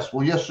says, yes.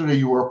 Well, yesterday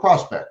you were a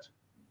prospect.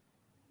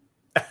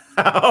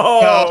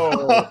 Our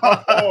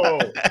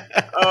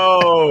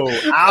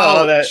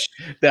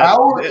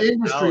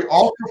industry,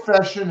 our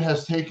profession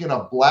has taken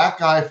a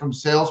black eye from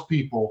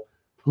salespeople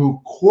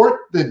who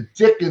court the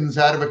dickens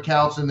out of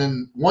accounts, and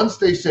then once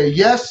they say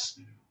yes,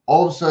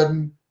 all of a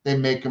sudden they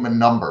make them a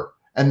number,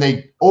 and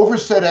they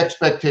overset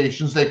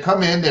expectations. They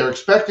come in, they're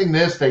expecting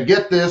this, they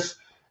get this,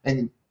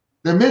 and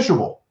they're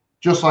miserable,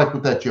 just like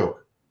with that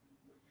joke.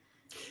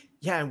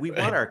 Yeah, and we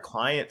want our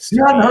clients to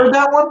You haven't heard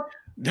that one?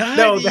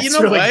 No, you know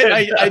really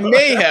what? I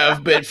may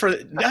have, but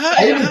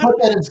I even put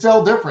that in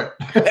Sell Different.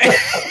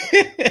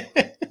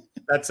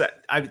 That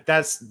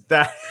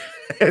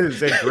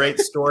is a great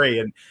story,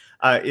 and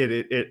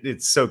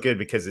it's so good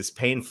because it's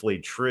painfully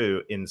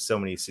true in so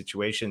many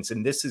situations.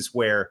 And this is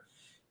where,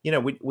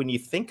 when you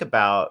think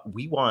about,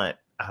 we want,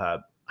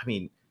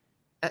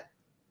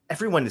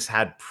 everyone has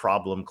had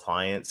problem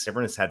clients.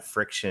 Everyone has had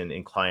friction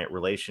in client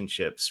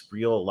relationships.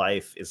 Real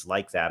life is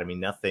like that. I mean,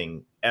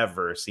 nothing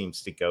ever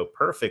seems to go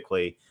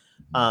perfectly.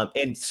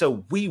 And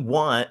so we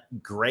want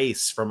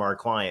grace from our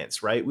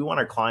clients, right? We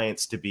want our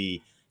clients to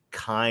be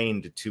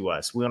kind to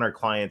us. We want our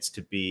clients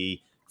to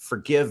be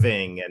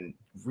forgiving and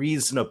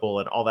reasonable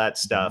and all that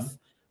stuff.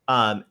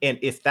 And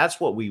if that's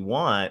what we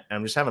want,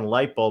 I'm just having a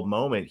light bulb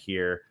moment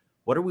here.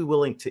 What are we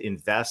willing to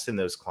invest in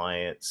those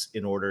clients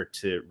in order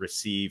to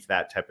receive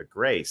that type of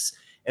grace?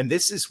 And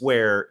this is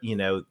where,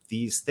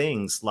 these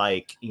things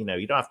like, you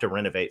don't have to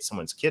renovate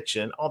someone's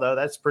kitchen, although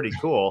that's pretty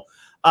cool.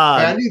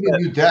 I need a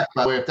new deck,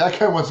 by the way. If that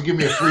guy wants to give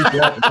me a free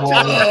deck, that's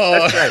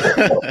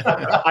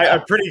right.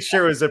 I'm pretty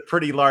sure it was a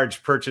pretty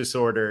large purchase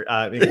order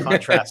in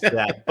contrast to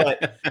that.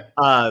 But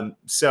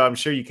so I'm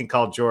sure you can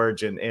call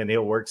George and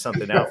he'll work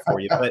something out for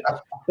you. But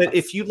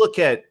if you look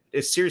at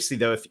seriously,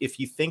 though, if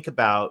you think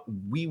about,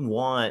 we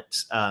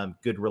want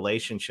good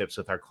relationships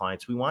with our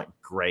clients, we want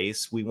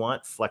grace, we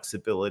want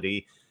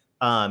flexibility,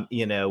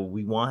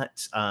 we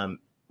want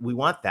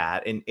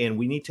that, and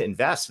we need to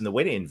invest. And the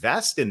way to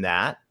invest in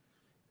that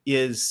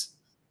is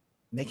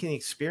making the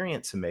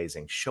experience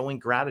amazing, showing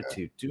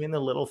gratitude, doing the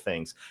little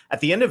things. At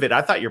the end of it,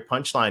 I thought your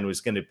punchline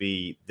was going to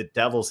be the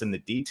devil's in the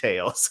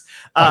details,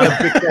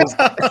 because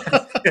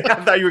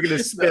I thought you were going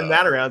to spin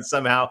that around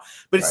somehow.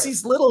 But it's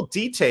these little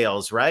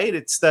details, right?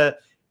 It's the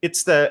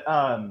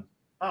oh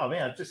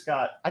man,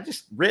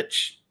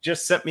 Rich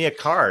just sent me a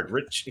card.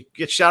 Rich,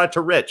 shout out to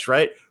Rich,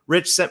 right?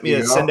 Rich sent me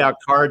a send out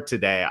card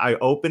today. I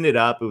opened it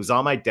up. It was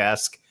on my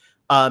desk.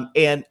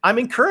 And I'm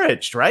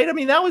encouraged, right? I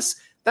mean, that was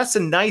that's a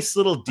nice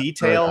little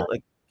detail,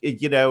 like,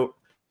 you know.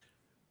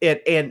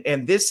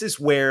 And this is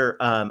where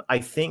I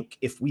think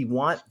if we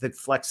want the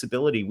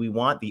flexibility, we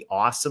want the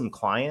awesome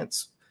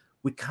clients,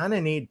 we kind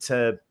of need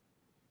to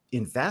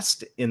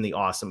invest in the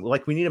awesome.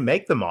 Like, we need to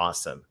make them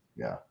awesome.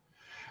 Yeah.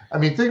 I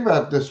mean, think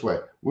about it this way.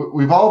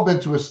 We've all been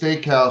to a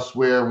steakhouse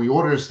where we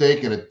order a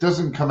steak and it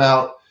doesn't come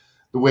out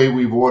the way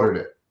we've ordered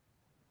it.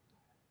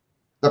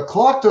 The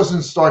clock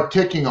doesn't start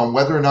ticking on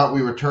whether or not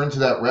we return to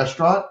that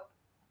restaurant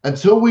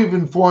until we've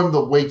informed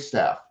the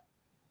waitstaff.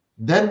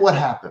 Then what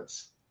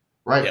happens?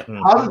 Right?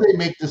 Yeah. How do they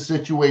make the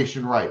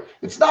situation right?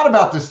 It's not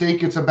about the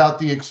steak. It's about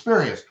the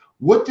experience.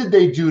 What did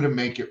they do to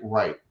make it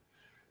right?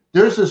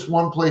 There's this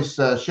one place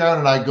Sharon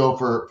and I go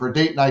for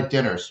date night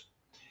dinners.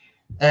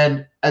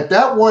 And at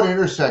that one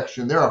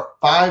intersection, there are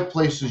 5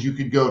 places you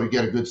could go to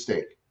get a good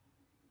steak.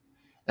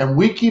 And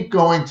we keep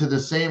going to the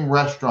same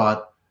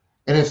restaurant,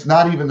 and it's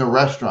not even the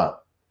restaurant.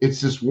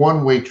 It's this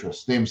one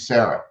waitress named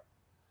Sarah.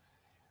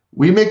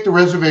 We make the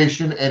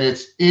reservation, and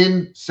it's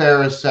in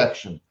Sarah's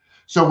section.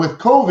 So with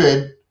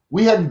COVID,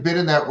 we hadn't been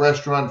in that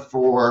restaurant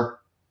for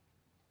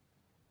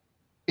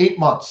 8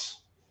 months.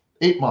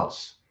 8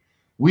 months.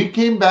 We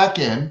came back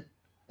in,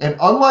 and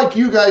unlike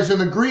you guys in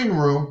the green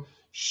room,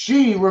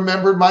 she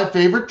remembered my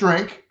favorite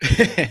drink,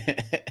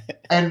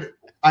 and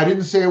I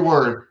didn't say a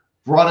word,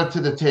 brought it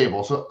to the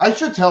table. So I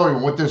should tell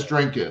everyone what this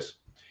drink is.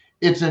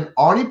 It's an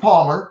Arnie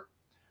Palmer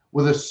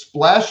with a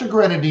splash of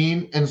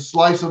grenadine and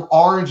slice of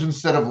orange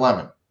instead of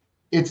lemon.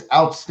 It's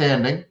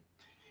outstanding.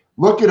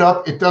 Look it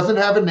up. It doesn't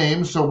have a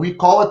name, so we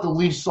call it the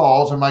Lee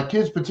Salz, and my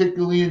kids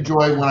particularly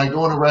enjoy when I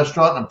go in a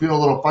restaurant and I'm feeling a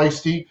little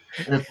feisty,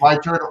 and it's my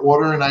turn to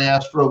order and I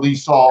ask for a Lee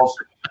Salz,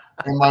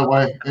 and my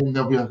wife, and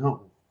they'll be like,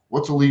 oh,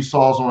 what's a Lee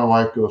Salz? And my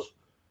wife goes,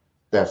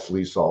 that's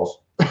Lee Salz.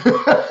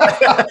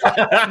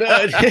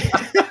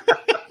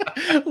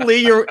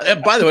 Lee,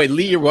 by the way,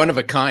 Lee, you're one of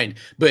a kind.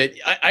 But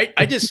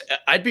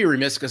I'd be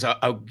remiss because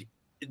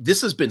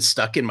this has been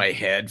stuck in my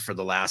head for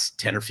the last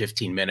 10 or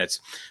 15 minutes.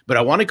 But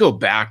I want to go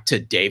back to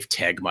Dave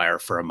Tegmeyer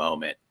for a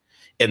moment.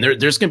 And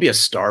there's going to be a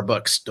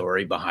Starbucks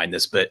story behind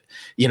this. But,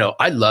 you know,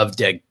 I love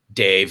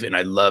Dave and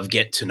I love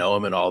getting to know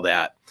him and all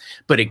that.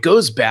 But it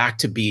goes back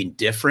to being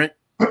different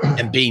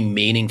and being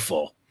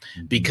meaningful.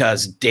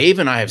 Because Dave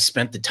and I have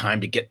spent the time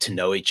to get to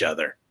know each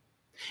other.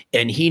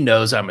 And he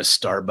knows I'm a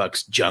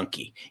Starbucks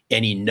junkie.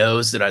 And he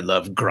knows that I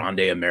love grande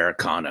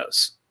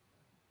Americanos.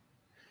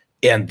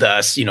 And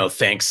thus, you know,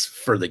 thanks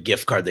for the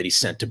gift card that he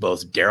sent to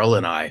both Daryl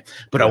and I.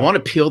 But I want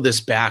to peel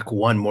this back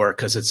one more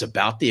because it's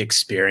about the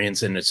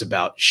experience and it's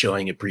about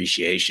showing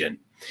appreciation.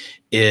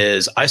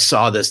 I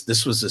saw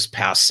this was this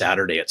past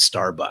Saturday at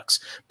Starbucks.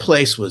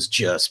 Place was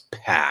just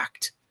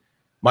packed.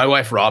 My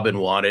wife, Robin,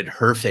 wanted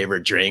her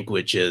favorite drink,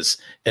 which is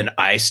an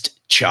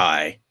iced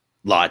chai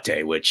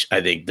latte, which I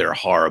think they're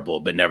horrible,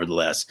 but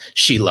nevertheless,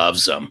 she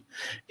loves them.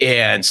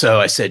 And so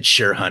I said,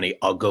 sure, honey,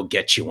 I'll go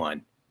get you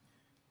one.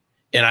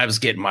 And I was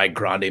getting my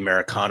grande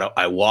Americano.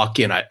 I walk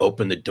in, I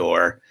open the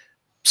door.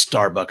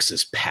 Starbucks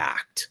is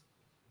packed.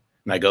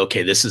 And I go,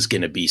 okay, this is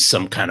going to be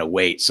some kind of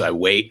wait. So I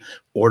wait,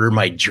 order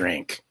my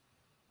drink.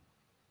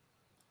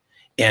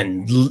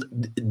 And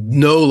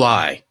no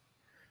lie,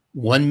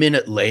 1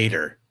 minute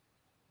later,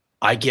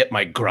 I get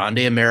my grande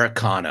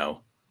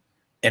Americano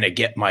and I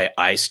get my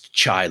iced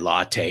chai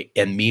latte.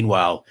 And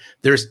meanwhile,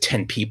 there's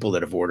 10 people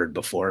that have ordered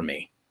before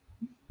me.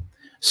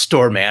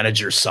 Store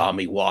manager saw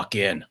me walk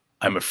in.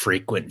 I'm a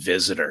frequent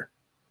visitor.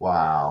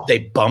 Wow. They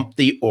bumped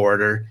the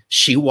order.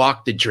 She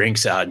walked the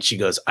drinks out and she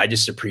goes, I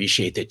just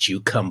appreciate that you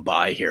come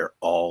by here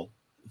all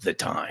the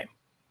time.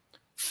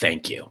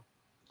 Thank you.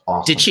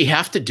 Awesome. Did she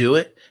have to do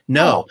it?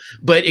 No,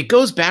 but it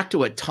goes back to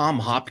what Tom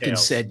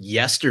Hopkins said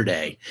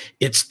yesterday.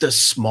 It's the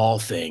small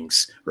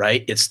things,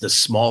 right? It's the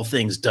small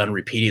things done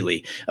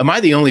repeatedly. Am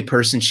I the only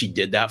person she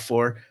did that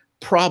for?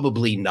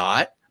 Probably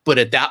not. But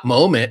at that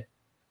moment,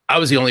 I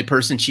was the only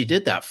person she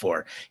did that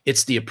for.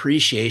 It's the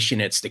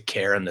appreciation. It's the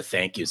care and the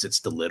thank yous. It's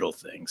the little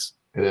things.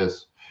 It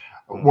is.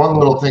 One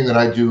little thing that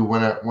I do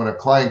when a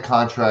client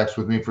contracts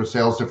with me for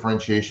sales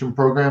differentiation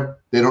program,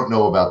 they don't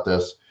know about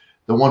this.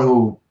 The one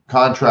who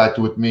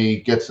contracted with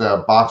me gets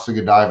a box of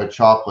Godiva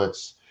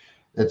chocolates.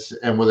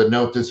 And with a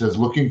note that says,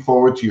 looking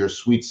forward to your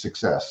sweet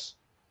success.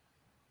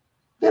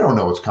 They don't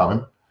know what's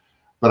coming,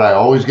 but I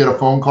always get a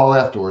phone call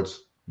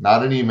afterwards,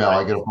 not an email.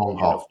 I get a phone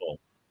call.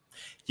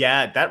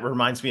 Yeah, that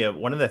reminds me of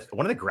one of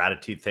the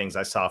gratitude things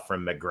I saw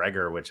from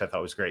McGregor, which I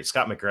thought was great.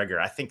 Scott McGregor,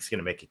 I think, is going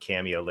to make a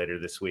cameo later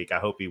this week. I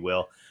hope he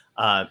will.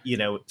 You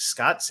know,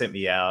 Scott sent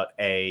me out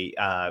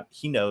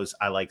he knows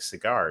I like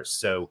cigars,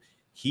 so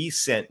he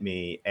sent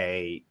me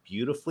a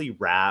beautifully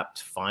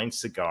wrapped fine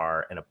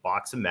cigar and a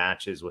box of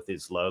matches with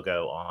his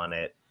logo on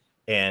it,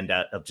 and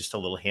just a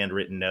little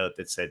handwritten note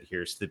that said,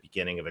 "Here's the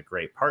beginning of a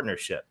great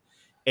partnership."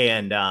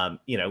 And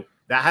you know,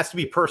 that has to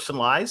be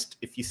personalized.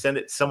 If you send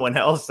it to someone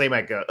else, they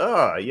might go,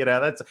 "Oh, you know,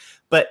 that's."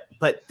 But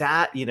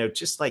that, you know,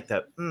 just like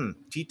the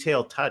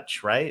detailed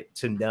touch, right?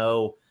 To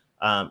know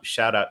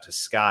Shout out to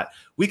Scott.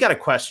 We got a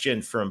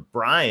question from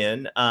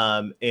Brian,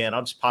 and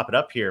I'll just pop it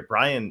up here.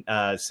 Brian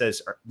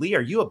says, Lee,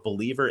 are you a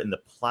believer in the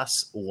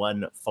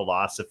 +1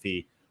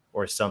 philosophy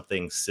or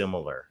something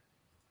similar?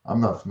 I'm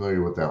not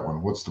familiar with that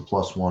one. What's the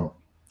 +1?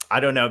 I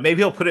don't know.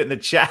 Maybe he'll put it in the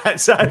chat.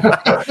 So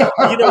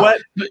you know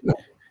what?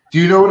 Do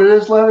you know what it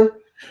is, Larry?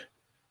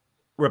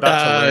 We're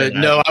about to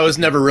learn. No, I was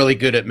never really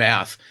good at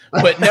math.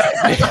 But no,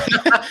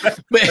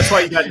 that's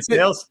why you got in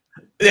sales?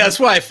 Yeah, that's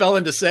why I fell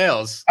into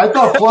sales. I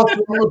thought +1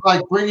 was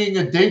like bringing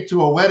a date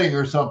to a wedding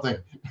or something.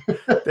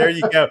 There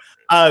you go.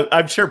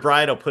 I'm sure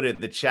Brian will put it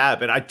in the chat,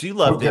 but I do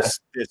love this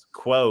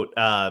quote.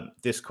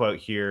 This quote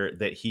here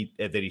that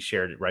he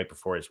shared right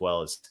before, as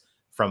well as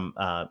from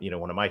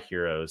one of my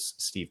heroes,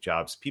 Steve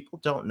Jobs. People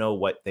don't know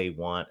what they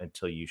want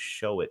until you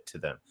show it to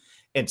them.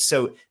 And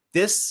so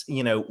this,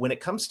 when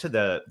it comes to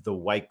the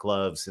white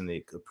gloves and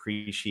the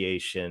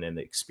appreciation and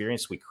the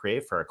experience we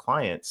create for our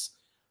clients,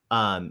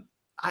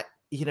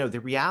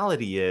 the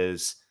reality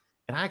is,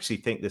 and I actually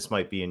think this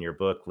might be in your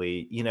book,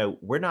 Lee,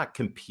 we're not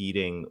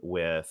competing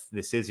with,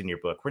 this is in your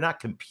book, we're not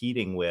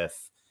competing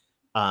with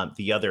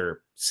the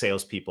other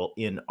salespeople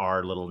in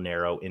our little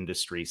narrow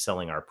industry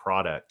selling our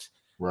product.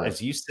 Right.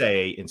 As you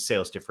say, in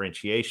sales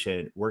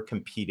differentiation, we're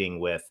competing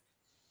with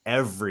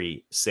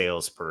every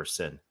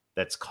salesperson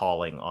that's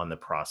calling on the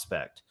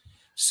prospect.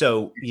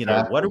 So,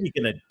 what are we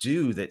going to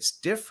do that's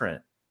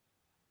different?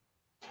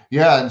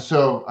 Yeah. And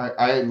so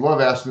I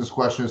love asking this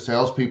question to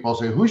salespeople. I'll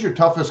say, who's your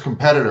toughest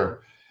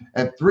competitor?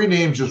 And 3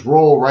 names just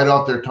roll right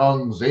off their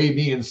tongues, A,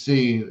 B, and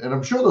C. And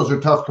I'm sure those are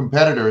tough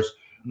competitors,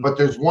 but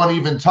there's one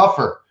even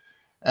tougher.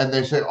 And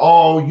they say,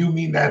 oh, you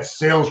mean that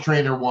sales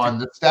trainer one,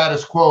 the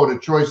status quo, the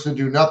choice to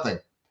do nothing.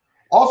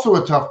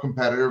 Also a tough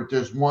competitor, but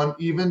there's one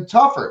even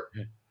tougher.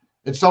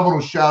 And someone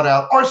will shout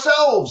out,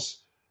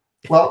 ourselves.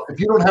 Well, if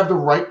you don't have the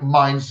right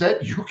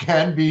mindset, you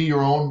can be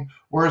your own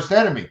worst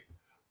enemy.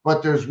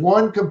 But there's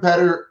one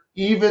competitor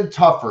even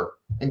tougher.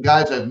 And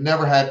guys, I've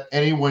never had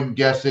anyone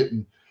guess it.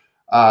 And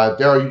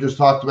Daryl, you just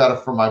talked about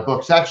it from my book.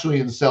 It's actually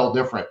in Sell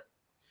Different.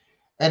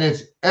 And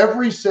it's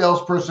every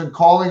salesperson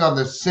calling on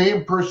the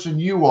same person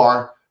you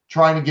are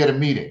trying to get a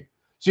meeting.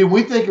 See, when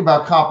we think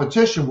about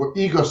competition, we're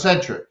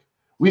egocentric.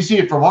 We see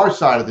it from our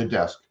side of the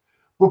desk.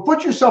 But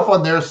put yourself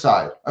on their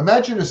side.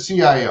 Imagine a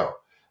CIO.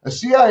 A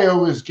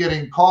CIO is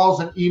getting calls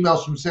and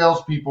emails from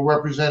salespeople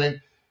representing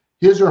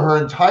his or her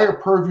entire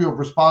purview of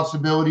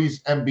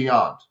responsibilities and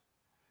beyond.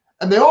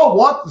 And they all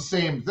want the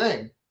same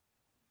thing.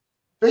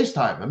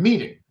 FaceTime, a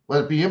meeting,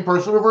 whether it be in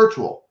person or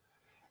virtual.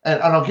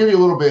 And I'll give you a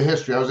little bit of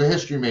history. I was a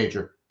history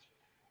major.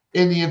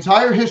 In the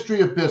entire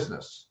history of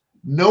business,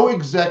 no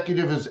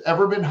executive has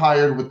ever been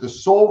hired with the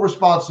sole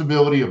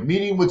responsibility of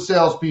meeting with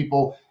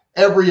salespeople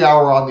every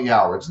hour on the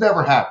hour. It's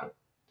never happened.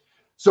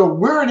 So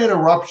we're an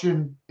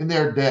interruption in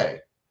their day.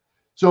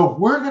 So if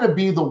we're going to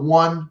be the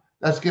one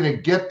that's going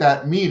to get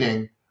that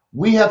meeting,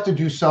 we have to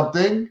do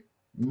something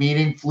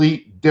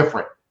meaningfully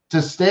different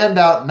to stand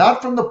out,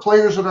 not from the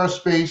players in our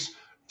space,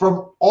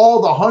 from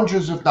all the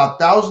hundreds, if not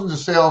thousands of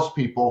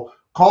salespeople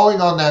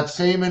calling on that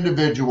same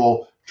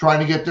individual, trying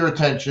to get their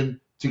attention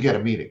to get a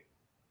meeting.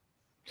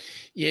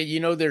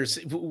 Yeah,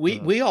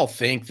 we all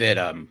think that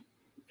I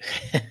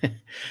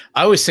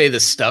always say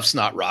this stuff's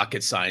not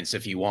rocket science.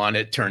 If you want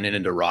it, turn it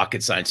into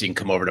rocket science. You can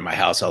come over to my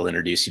house. I'll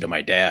introduce you to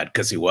my dad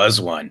because he was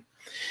one.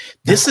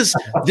 This is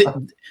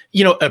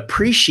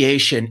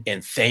appreciation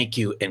and thank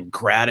you and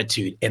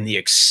gratitude and the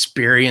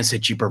experience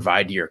that you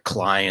provide to your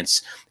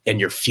clients and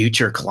your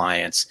future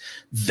clients.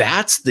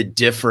 That's the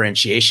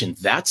differentiation.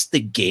 That's the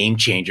game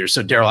changer.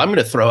 So Daryl, I'm going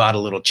to throw out a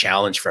little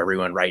challenge for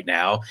everyone right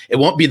now. It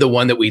won't be the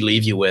one that we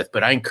leave you with,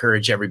 but I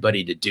encourage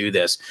everybody to do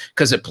this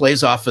because it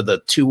plays off of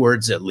the 2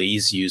 words that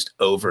Lee's used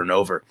over and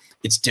over.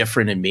 It's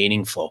different and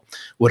meaningful.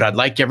 What I'd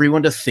like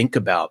everyone to think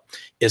about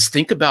is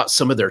think about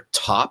some of their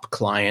top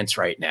clients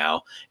right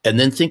now, and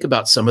then think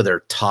about some of their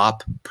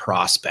top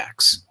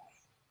prospects.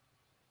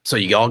 So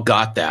you all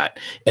got that.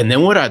 And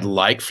then what I'd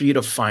like for you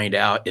to find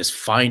out is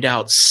find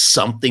out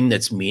something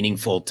that's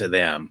meaningful to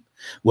them,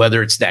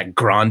 whether it's that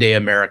grande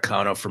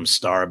Americano from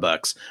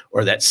Starbucks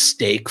or that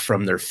steak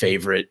from their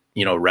favorite,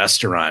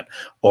 restaurant,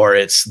 or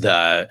it's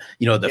the,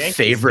 the Yankees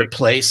favorite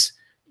place,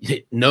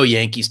 no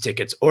Yankees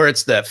tickets, or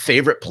it's the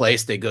favorite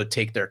place they go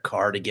take their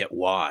car to get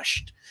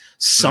washed,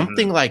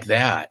 something like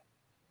that.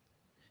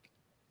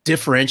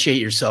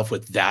 Differentiate yourself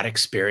with that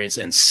experience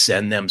and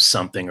send them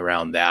something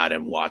around that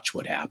and watch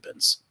what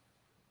happens.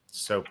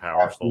 So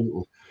powerful.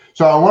 Absolutely.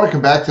 So I want to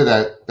come back to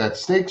that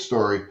steak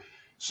story.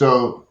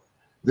 So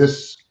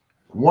this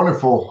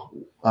wonderful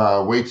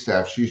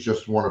waitstaff, she's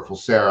just wonderful,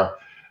 Sarah.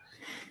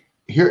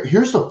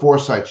 Here's the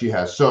foresight she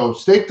has. So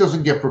steak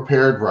doesn't get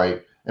prepared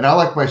right, and I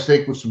like my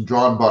steak with some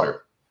drawn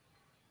butter.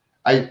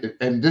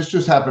 And this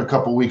just happened a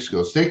couple of weeks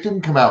ago. Steak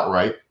didn't come out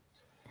right.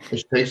 And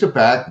she takes it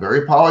back,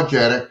 very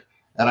apologetic.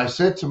 And I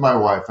said to my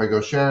wife, I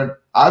go, Sharon,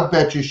 I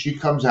bet you she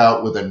comes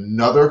out with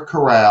another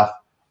carafe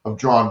of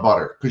drawn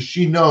butter because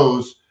she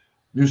knows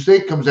new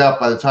steak comes out.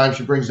 By the time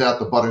she brings out,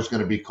 the butter's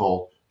going to be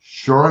cold.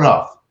 Sure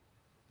enough,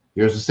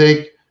 here's the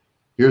steak.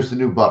 Here's the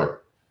new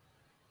butter.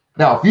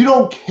 Now, if you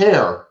don't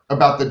care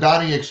about the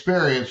dining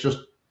experience, just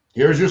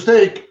here's your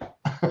steak.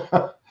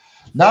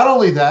 Not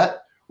only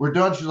that, we're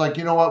done. She's like,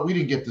 you know what? We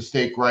didn't get the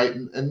steak right.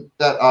 And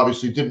that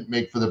obviously didn't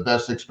make for the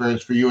best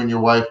experience for you and your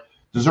wife.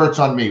 Dessert's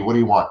on me. What do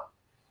you want?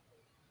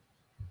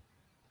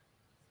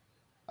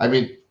 I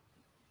mean,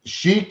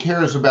 she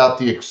cares about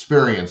the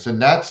experience.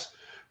 And that's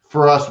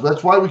for us.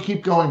 That's why we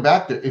keep going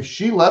back there. If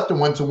she left and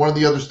went to one of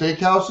the other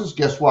steakhouses,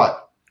 guess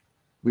what?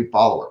 We'd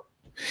follow her.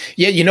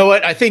 Yeah, you know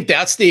what? I think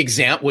that's the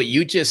example. What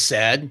you just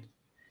said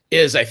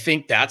is, I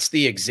think that's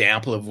the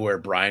example of where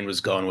Brian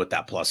was going with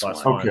that plus one.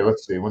 Okay,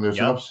 let's see. When there's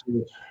an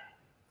upstairs.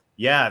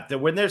 Yeah,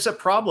 when there's a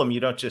problem, you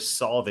don't just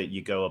solve it;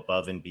 you go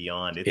above and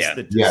beyond. It's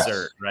the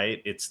dessert,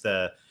 right? It's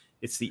the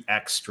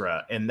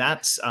extra, and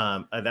that's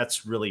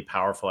really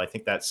powerful. I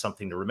think that's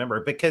something to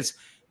remember, because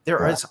there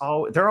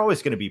are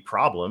always going to be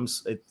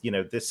problems. We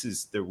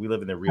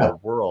live in the real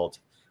world.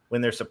 When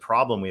there's a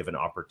problem, we have an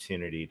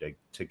opportunity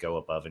to go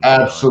above and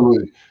beyond.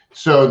 Absolutely.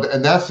 So,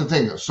 and that's the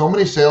thing. So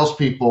many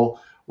salespeople,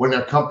 when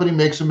their company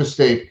makes a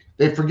mistake,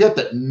 they forget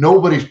that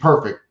nobody's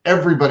perfect.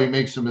 Everybody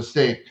makes a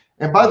mistake.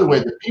 And by the way,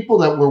 the people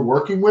that we're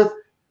working with,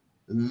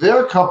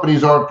 their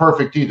companies aren't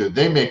perfect either.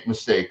 They make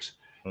mistakes.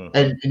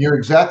 And you're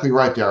exactly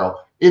right, Daryl.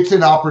 It's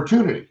an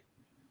opportunity,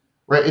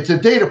 right? It's a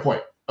data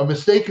point. A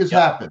mistake has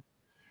happened.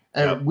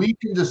 And we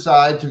can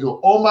decide to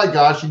go, oh my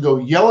gosh, and go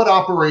yell at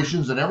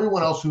operations and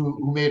everyone else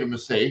who made a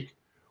mistake.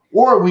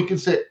 Or we can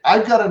say,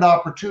 I've got an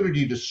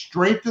opportunity to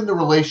strengthen the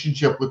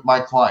relationship with my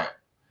client.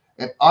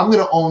 And I'm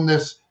going to own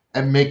this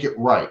and make it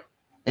right.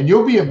 And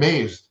you'll be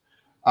amazed.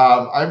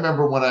 I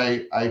remember when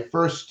I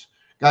first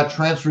got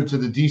transferred to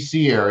the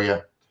DC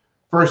area,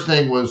 first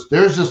thing was,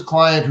 there's this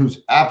client who's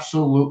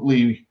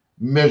absolutely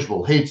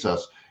miserable, hates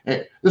us.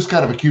 And this is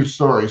kind of a cute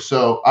story.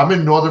 So I'm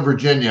in Northern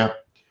Virginia.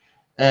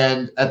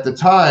 And at the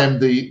time,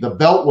 the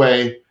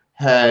Beltway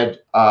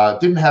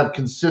didn't have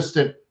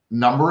consistent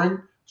numbering.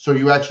 So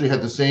you actually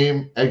had the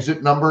same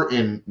exit number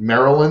in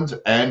Maryland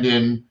and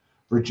in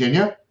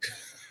Virginia.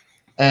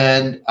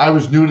 And I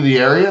was new to the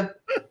area.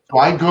 So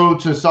I go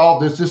to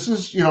solve this. This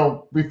is,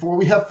 before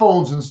we have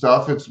phones and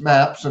stuff, it's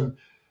maps. And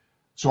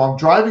so I'm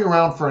driving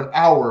around for an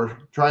hour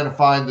trying to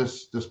find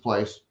this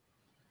place.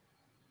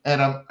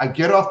 And I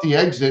get off the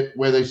exit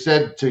where they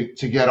said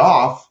to get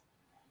off.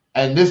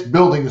 And this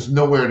building is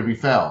nowhere to be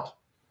found,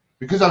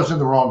 because I was in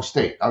the wrong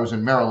state. I was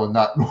in Maryland,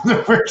 not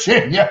Northern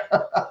Virginia.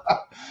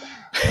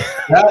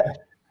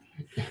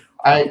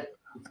 I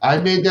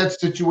made that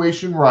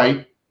situation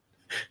right.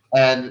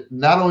 And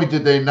not only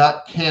did they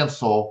not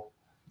cancel,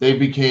 they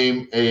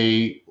became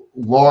a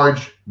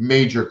large,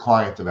 major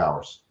client of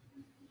ours.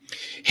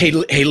 Hey,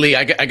 Lee,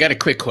 I got a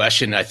quick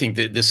question. I think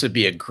that this would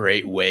be a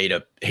great way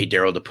to,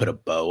 Daryl, to put a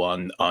bow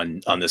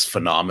on this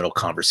phenomenal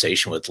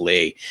conversation with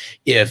Lee.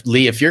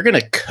 If you're going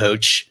to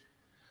coach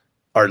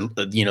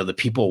the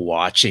people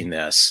watching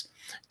this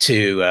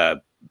to,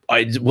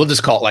 we'll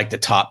just call it like the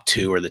top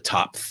 2 or the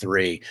top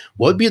 3,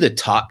 what would be the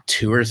top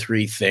 2 or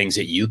 3 things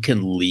that you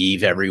can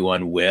leave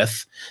everyone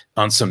with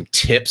on some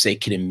tips they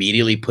can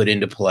immediately put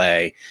into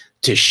play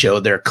to show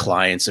their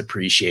clients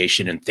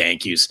appreciation and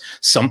thank yous,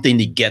 something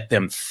to get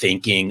them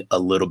thinking a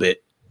little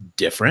bit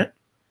different?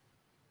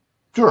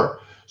 Sure.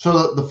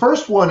 So the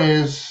first one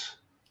is,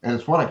 and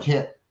it's one I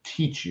can't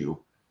teach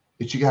you,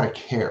 is you got to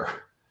care.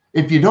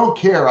 If you don't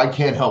care, I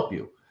can't help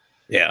you.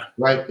 Yeah.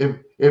 Right. If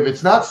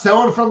it's not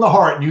selling from the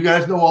heart, and you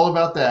guys know all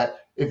about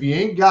that, if you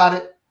ain't got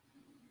it,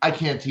 I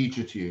can't teach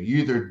it to you.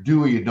 You either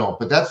do or you don't.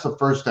 But that's the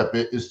first step,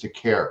 is to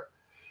care.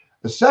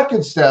 The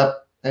second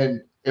step,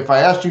 and if I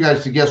asked you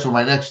guys to guess what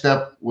my next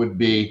step would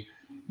be,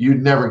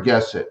 you'd never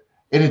guess it.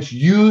 And it's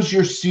use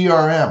your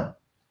CRM.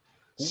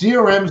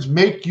 CRMs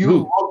make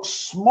you look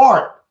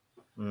smart.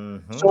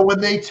 So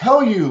when they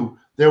tell you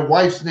their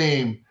wife's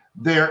name,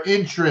 their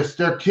interest,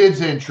 their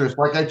kids' interest,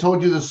 like I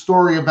told you the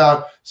story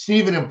about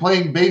Steven and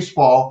playing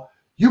baseball,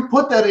 you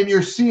put that in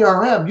your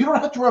CRM. You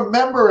don't have to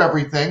remember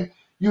everything.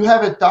 You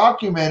have it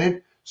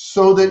documented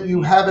so that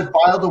you have it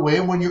filed away.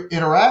 And when you're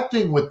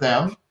interacting with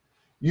them,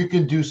 you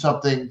can do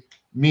something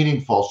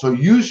meaningful. So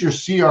use your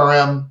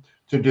CRM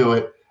to do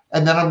it.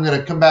 And then I'm going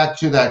to come back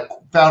to that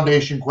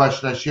foundation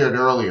question I shared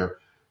earlier.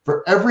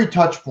 For every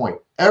touch point,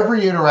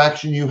 every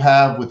interaction you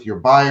have with your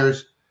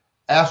buyers,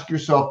 ask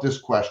yourself this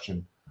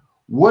question: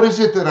 what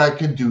is it that I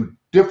can do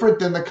different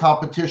than the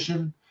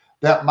competition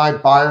that my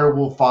buyer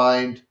will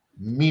find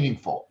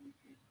meaningful?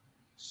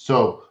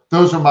 So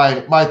those are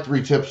my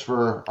 3 tips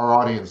for our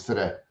audience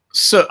today.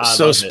 So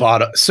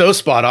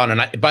spot on.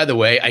 And by the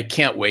way, I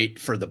can't wait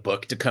for the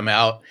book to come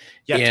out.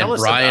 Yeah, and tell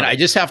us, Brian, I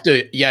just have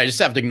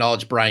to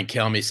acknowledge Brian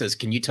Kelmy says,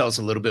 can you tell us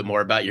a little bit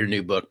more about your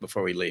new book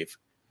before we leave?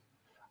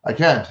 I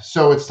can.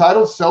 So it's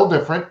titled Sell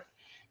Different.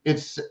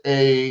 It's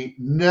a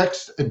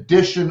next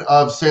edition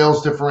of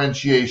Sales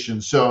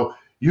Differentiation. So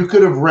you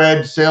could have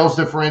read Sales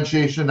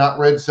Differentiation, not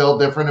read Sell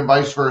Different, and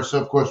vice versa.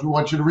 Of course, we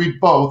want you to read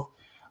both.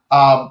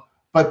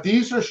 But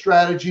these are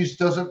strategies,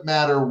 doesn't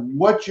matter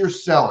what you're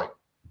selling.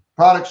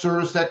 Product,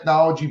 service,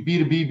 technology,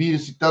 B2B,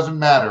 B2C, doesn't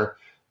matter.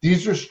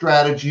 These are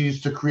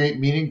strategies to create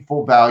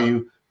meaningful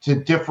value, to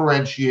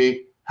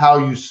differentiate how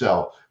you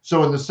sell.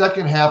 So in the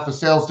second half of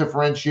Sales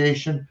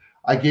Differentiation,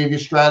 I gave you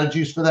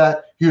strategies for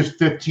that. Here's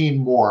 15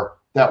 more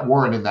that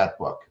weren't in that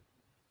book.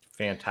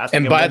 Fantastic.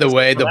 And by the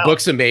way, the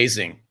book's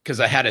amazing because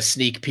I had a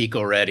sneak peek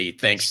already.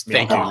 Thanks.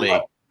 Thank you, Lee.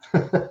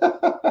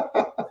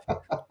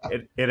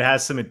 It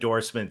has some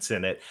endorsements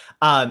in it.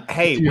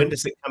 Hey, when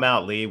does it come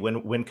out, Lee?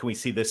 When can we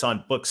see this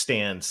on book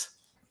stands?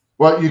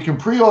 Well, you can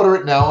pre-order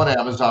it now on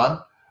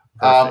Amazon,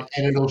 and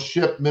it'll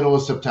ship middle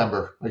of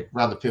September, like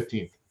around the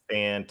 15th.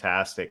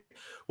 Fantastic.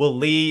 Well,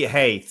 Lee,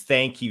 hey,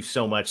 thank you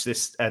so much.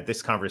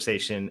 This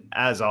conversation,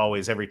 as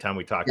always, every time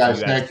we talk Guys,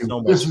 to you, thank you.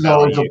 So much this is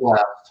always a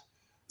blast.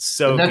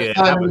 So the good. Next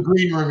time in the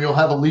green room, you'll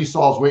have a Lee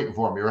Salz waiting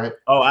for me, right?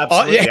 Oh,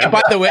 absolutely. Yeah.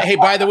 By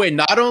the way,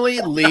 not only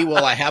Lee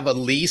will I have a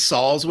Lee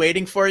Salz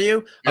waiting for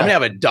you, I'm gonna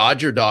have a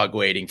Dodger dog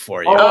waiting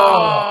for you.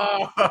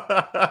 Oh.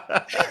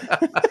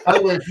 By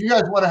the way, if you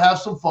guys want to have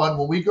some fun,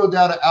 when we go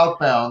down to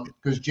Outbound,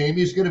 because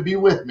Jamie's going to be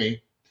with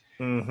me,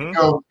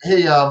 go,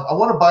 hey, I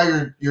want to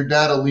buy your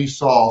dad a Lee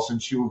Salz,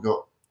 and she will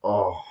go,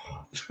 oh.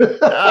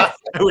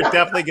 We're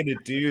definitely going to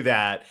do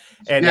that.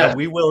 And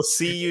we will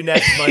see you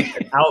next month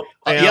at Outbound.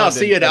 Yeah, I'll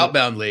see you at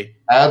Outbound, Lee.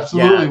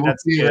 Absolutely. We'll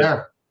see you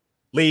there.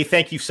 Lee,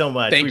 thank you so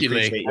much. Thank you,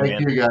 Lee.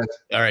 Thank you, guys.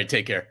 All right,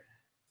 take care.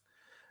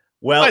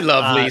 Well, I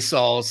love Lee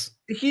Salz.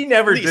 He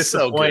never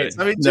disappoints.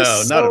 So I mean,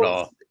 no, not at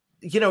all.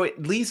 You know,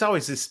 Lee's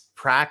always this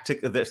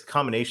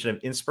combination of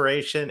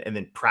inspiration and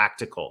then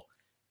practical.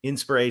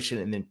 Inspiration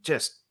and then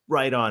just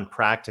right on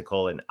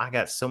practical. And I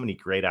got so many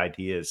great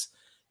ideas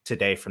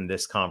today from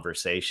this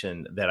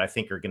conversation that I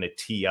think are going to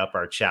tee up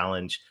our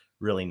challenge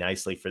really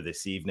nicely for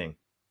this evening.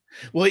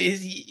 Well,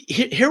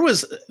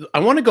 I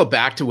want to go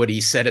back to what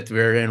he said at the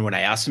very end when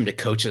I asked him to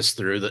coach us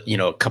through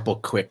a couple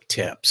quick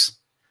tips.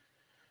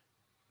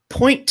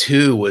 Point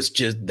 2 was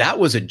that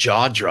was a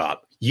jaw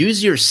drop.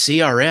 Use your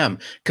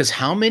CRM, because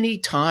how many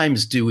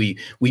times do we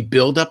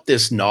build up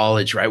this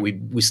knowledge, right? We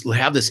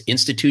have this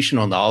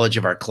institutional knowledge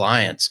of our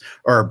clients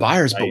or our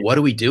buyers, but what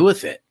do we do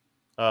with it?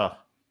 Oh,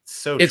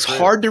 so it's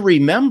hard to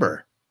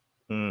remember.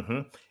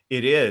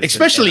 It is,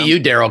 especially you,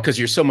 Daryl, because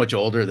you're so much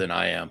older than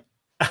I am.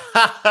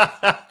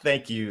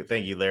 Thank you,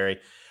 Larry.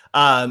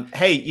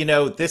 Hey,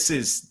 this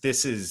is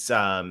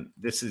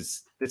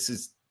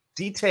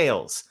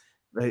details.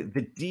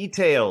 The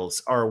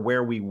details are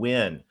where we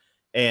win,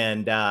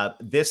 and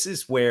this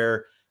is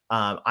where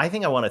I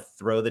think I want to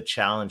throw the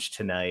challenge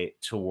tonight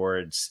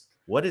towards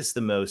what is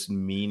the most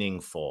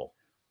meaningful.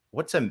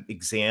 What's an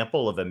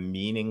example of a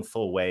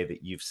meaningful way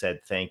that you've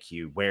said thank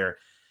you, where,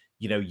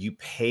 you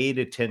paid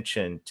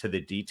attention to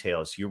the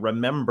details. You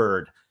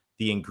remembered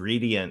the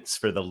ingredients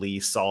for the Lee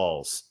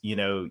Salz.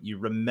 You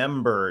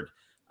remembered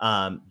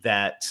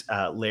that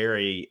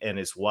Larry and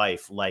his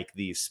wife like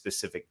these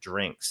specific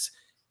drinks.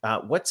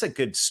 What's a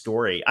good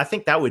story? I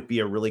think that would be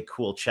a really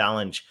cool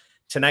challenge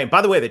tonight.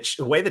 By the way,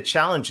 the way the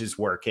challenge is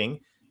working,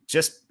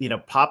 just,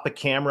 pop a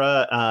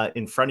camera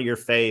in front of your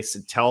face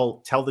and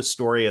tell the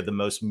story of the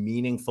most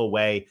meaningful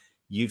way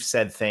you've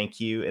said thank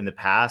you in the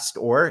past.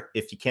 Or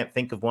if you can't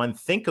think of one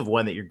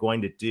that you're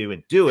going to do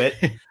and do it.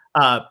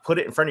 Put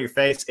it in front of your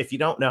face. If you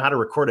don't know how to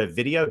record a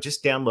video,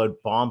 just download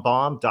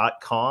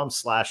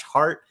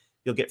bombbomb.com/heart.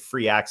 You'll get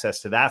free access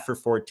to that for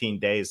 14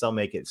 days. They'll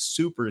make it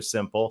super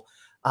simple.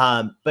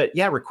 But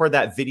yeah, record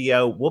that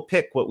video. We'll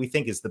pick what we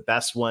think is the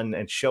best one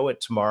and show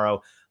it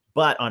tomorrow.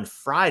 But on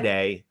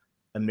Friday,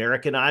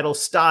 American Idol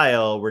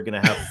style, we're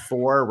going to have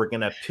 4. We're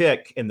going to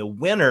pick, and the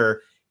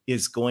winner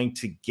is going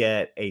to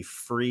get a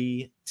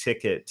free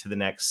ticket to the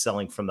next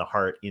Selling from the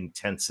Heart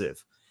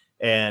intensive.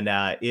 And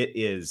it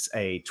is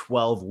a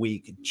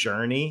 12-week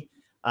journey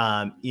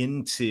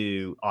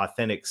into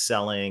authentic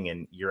selling,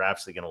 and you're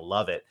absolutely going to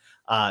love it.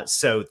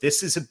 So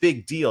this is a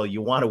big deal.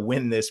 You want to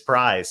win this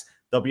prize.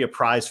 There'll be a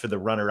prize for the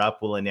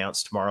runner-up we'll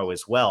announce tomorrow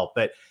as well.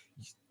 But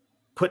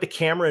put the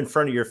camera in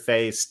front of your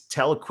face.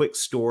 Tell a quick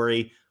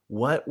story.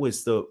 What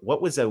was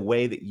a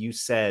way that you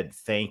said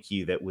thank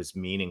you that was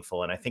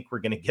meaningful? And I think we're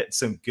going to get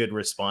some good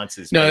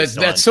responses. No,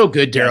 that's so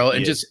good, Daryl.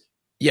 And just,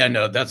 yeah,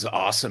 no, that's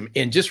awesome.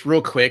 And just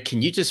real quick,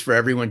 can you just, for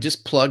everyone,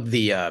 just plug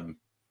the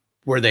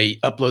where they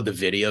upload the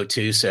video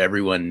to, so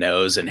everyone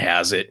knows and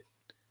has it?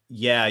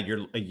 Yeah,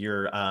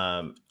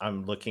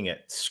 I'm looking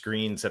at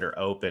screens that are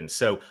open.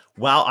 So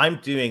while I'm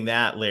doing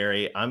that,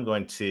 Larry, I'm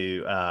going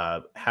to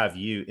have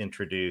you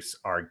introduce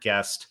our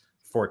guest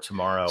for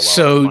tomorrow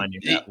while I'm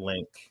finding that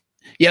link.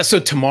 Yeah, so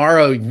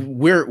tomorrow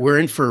we're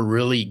in for a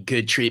really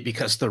good treat,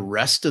 because the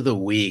rest of the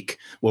week,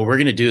 what we're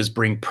going to do is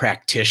bring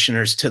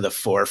practitioners to the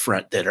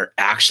forefront that are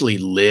actually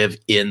live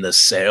in the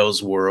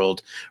sales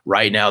world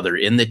right now. They're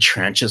in the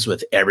trenches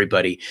with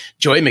everybody.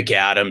 Joy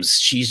McAdams,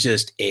 she's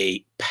just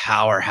a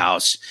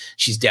powerhouse.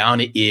 She's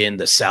down in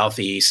the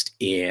Southeast,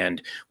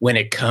 and when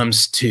it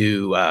comes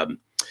to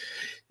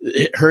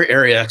her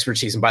area of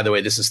expertise, and by the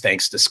way, this is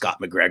thanks to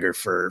Scott McGregor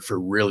for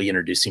really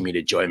introducing me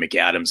to Joy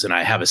McAdams, and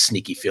I have a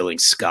sneaky feeling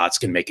Scott's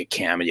can make a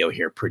cameo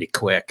here pretty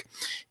quick,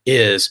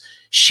 is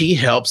she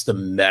helps the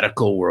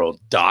medical world,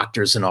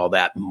 doctors and all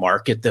that,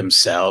 market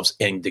themselves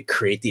and to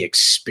create the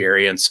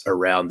experience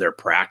around their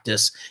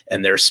practice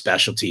and their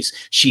specialties.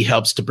 She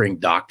helps to bring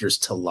doctors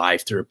to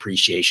life through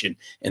appreciation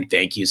and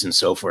thank yous and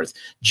so forth.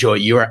 Joy,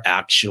 you are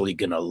actually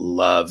going to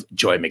love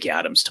Joy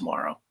McAdams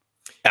tomorrow.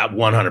 At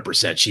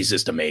 100%. She's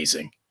just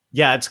amazing.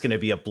 Yeah, it's going to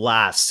be a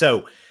blast.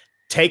 So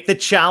take the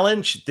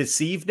challenge this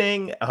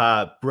evening,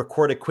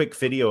 record a quick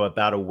video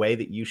about a way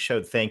that you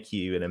showed thank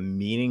you in a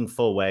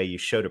meaningful way. You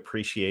showed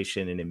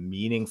appreciation in a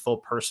meaningful,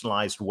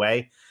 personalized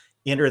way.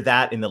 Enter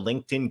that in the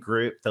LinkedIn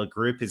group. The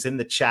group is in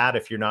the chat.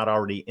 If you're not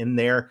already in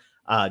there,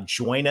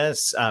 join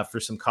us for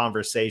some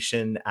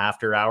conversation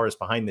after hours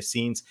behind the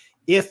scenes.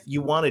 If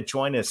you want to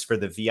join us for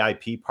the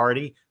VIP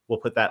party, we'll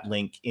put that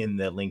link in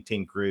the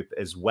LinkedIn group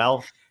as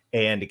well.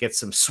 And to get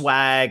some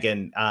swag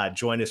and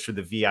join us for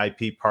the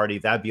VIP party.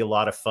 That'd be a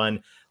lot of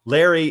fun.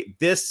 Larry,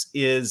 this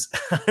is,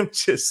 I'm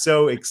just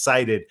so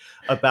excited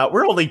about,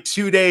 we're only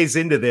 2 days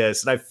into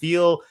this, and I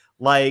feel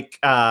like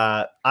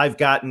I've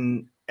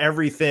gotten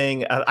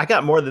everything. I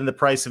got more than the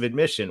price of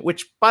admission,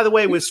 which, by the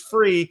way, was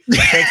free.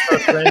 Thanks to our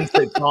friends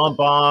at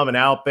Bomb and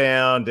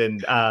Outbound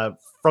and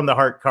From the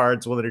Heart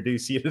Cards. We'll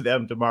introduce you to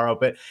them tomorrow.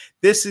 But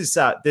this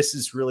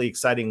is really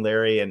exciting,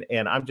 Larry,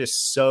 and I'm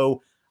just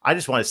so, I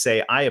just want to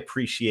say I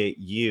appreciate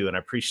you, and I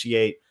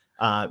appreciate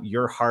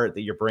your heart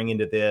that you're bringing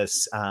to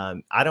this.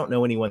 I don't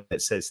know anyone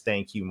that says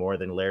thank you more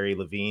than Larry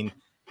Levine,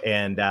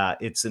 and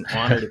it's an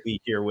honor to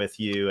be here with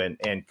you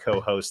and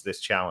co-host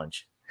this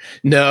challenge.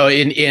 No,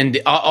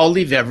 and I'll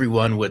leave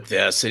everyone with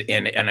this,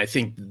 and I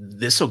think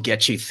this will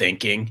get you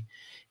thinking,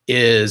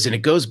 and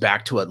it goes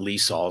back to what Lee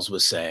Salz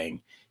was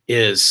saying,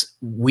 is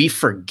we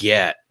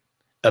forget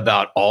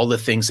about all the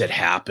things that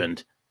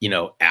happened,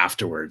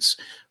 afterwards.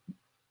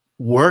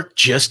 Work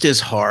just as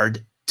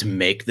hard to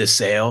make the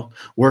sale,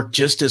 work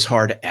just as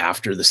hard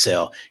after the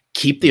sale.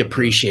 Keep the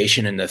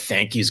appreciation and the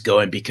thank yous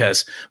going,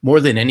 because more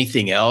than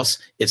anything else,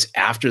 it's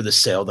after the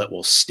sale that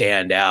will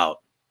stand out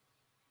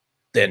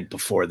than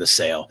before the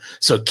sale.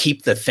 So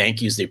keep the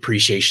thank yous, the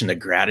appreciation, the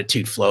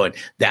gratitude flowing.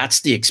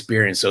 That's the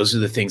experience. Those are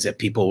the things that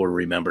people will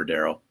remember,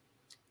 Daryl.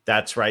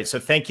 That's right. So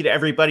thank you to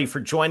everybody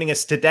for joining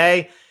us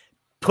today.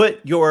 Put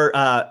your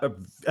a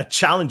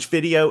challenge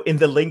video in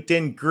the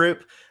LinkedIn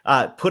group.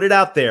 Put it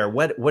out there.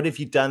 What have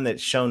you done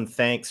that's shown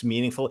thanks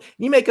meaningful?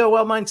 You may go,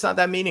 well, mine's not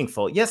that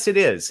meaningful. Yes, it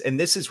is. And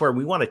this is where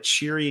we want to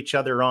cheer each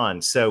other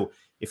on. So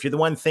if you're the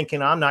one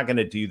thinking, I'm not going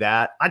to do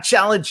that, I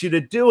challenge you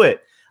to do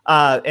it.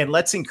 And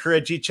let's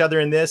encourage each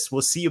other in this.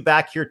 We'll see you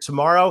back here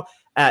tomorrow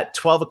at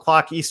 12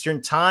 o'clock Eastern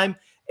time.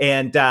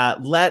 And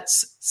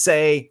let's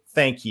say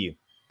thank you.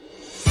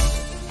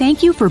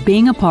 Thank you for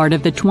being a part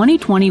of the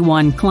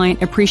 2021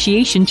 Client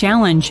Appreciation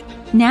Challenge.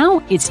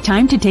 Now it's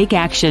time to take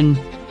action.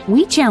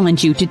 We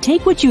challenge you to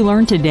take what you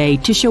learned today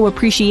to show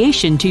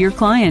appreciation to your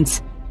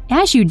clients.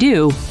 As you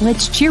do,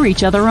 let's cheer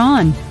each other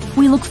on.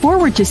 We look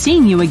forward to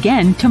seeing you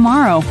again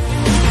tomorrow.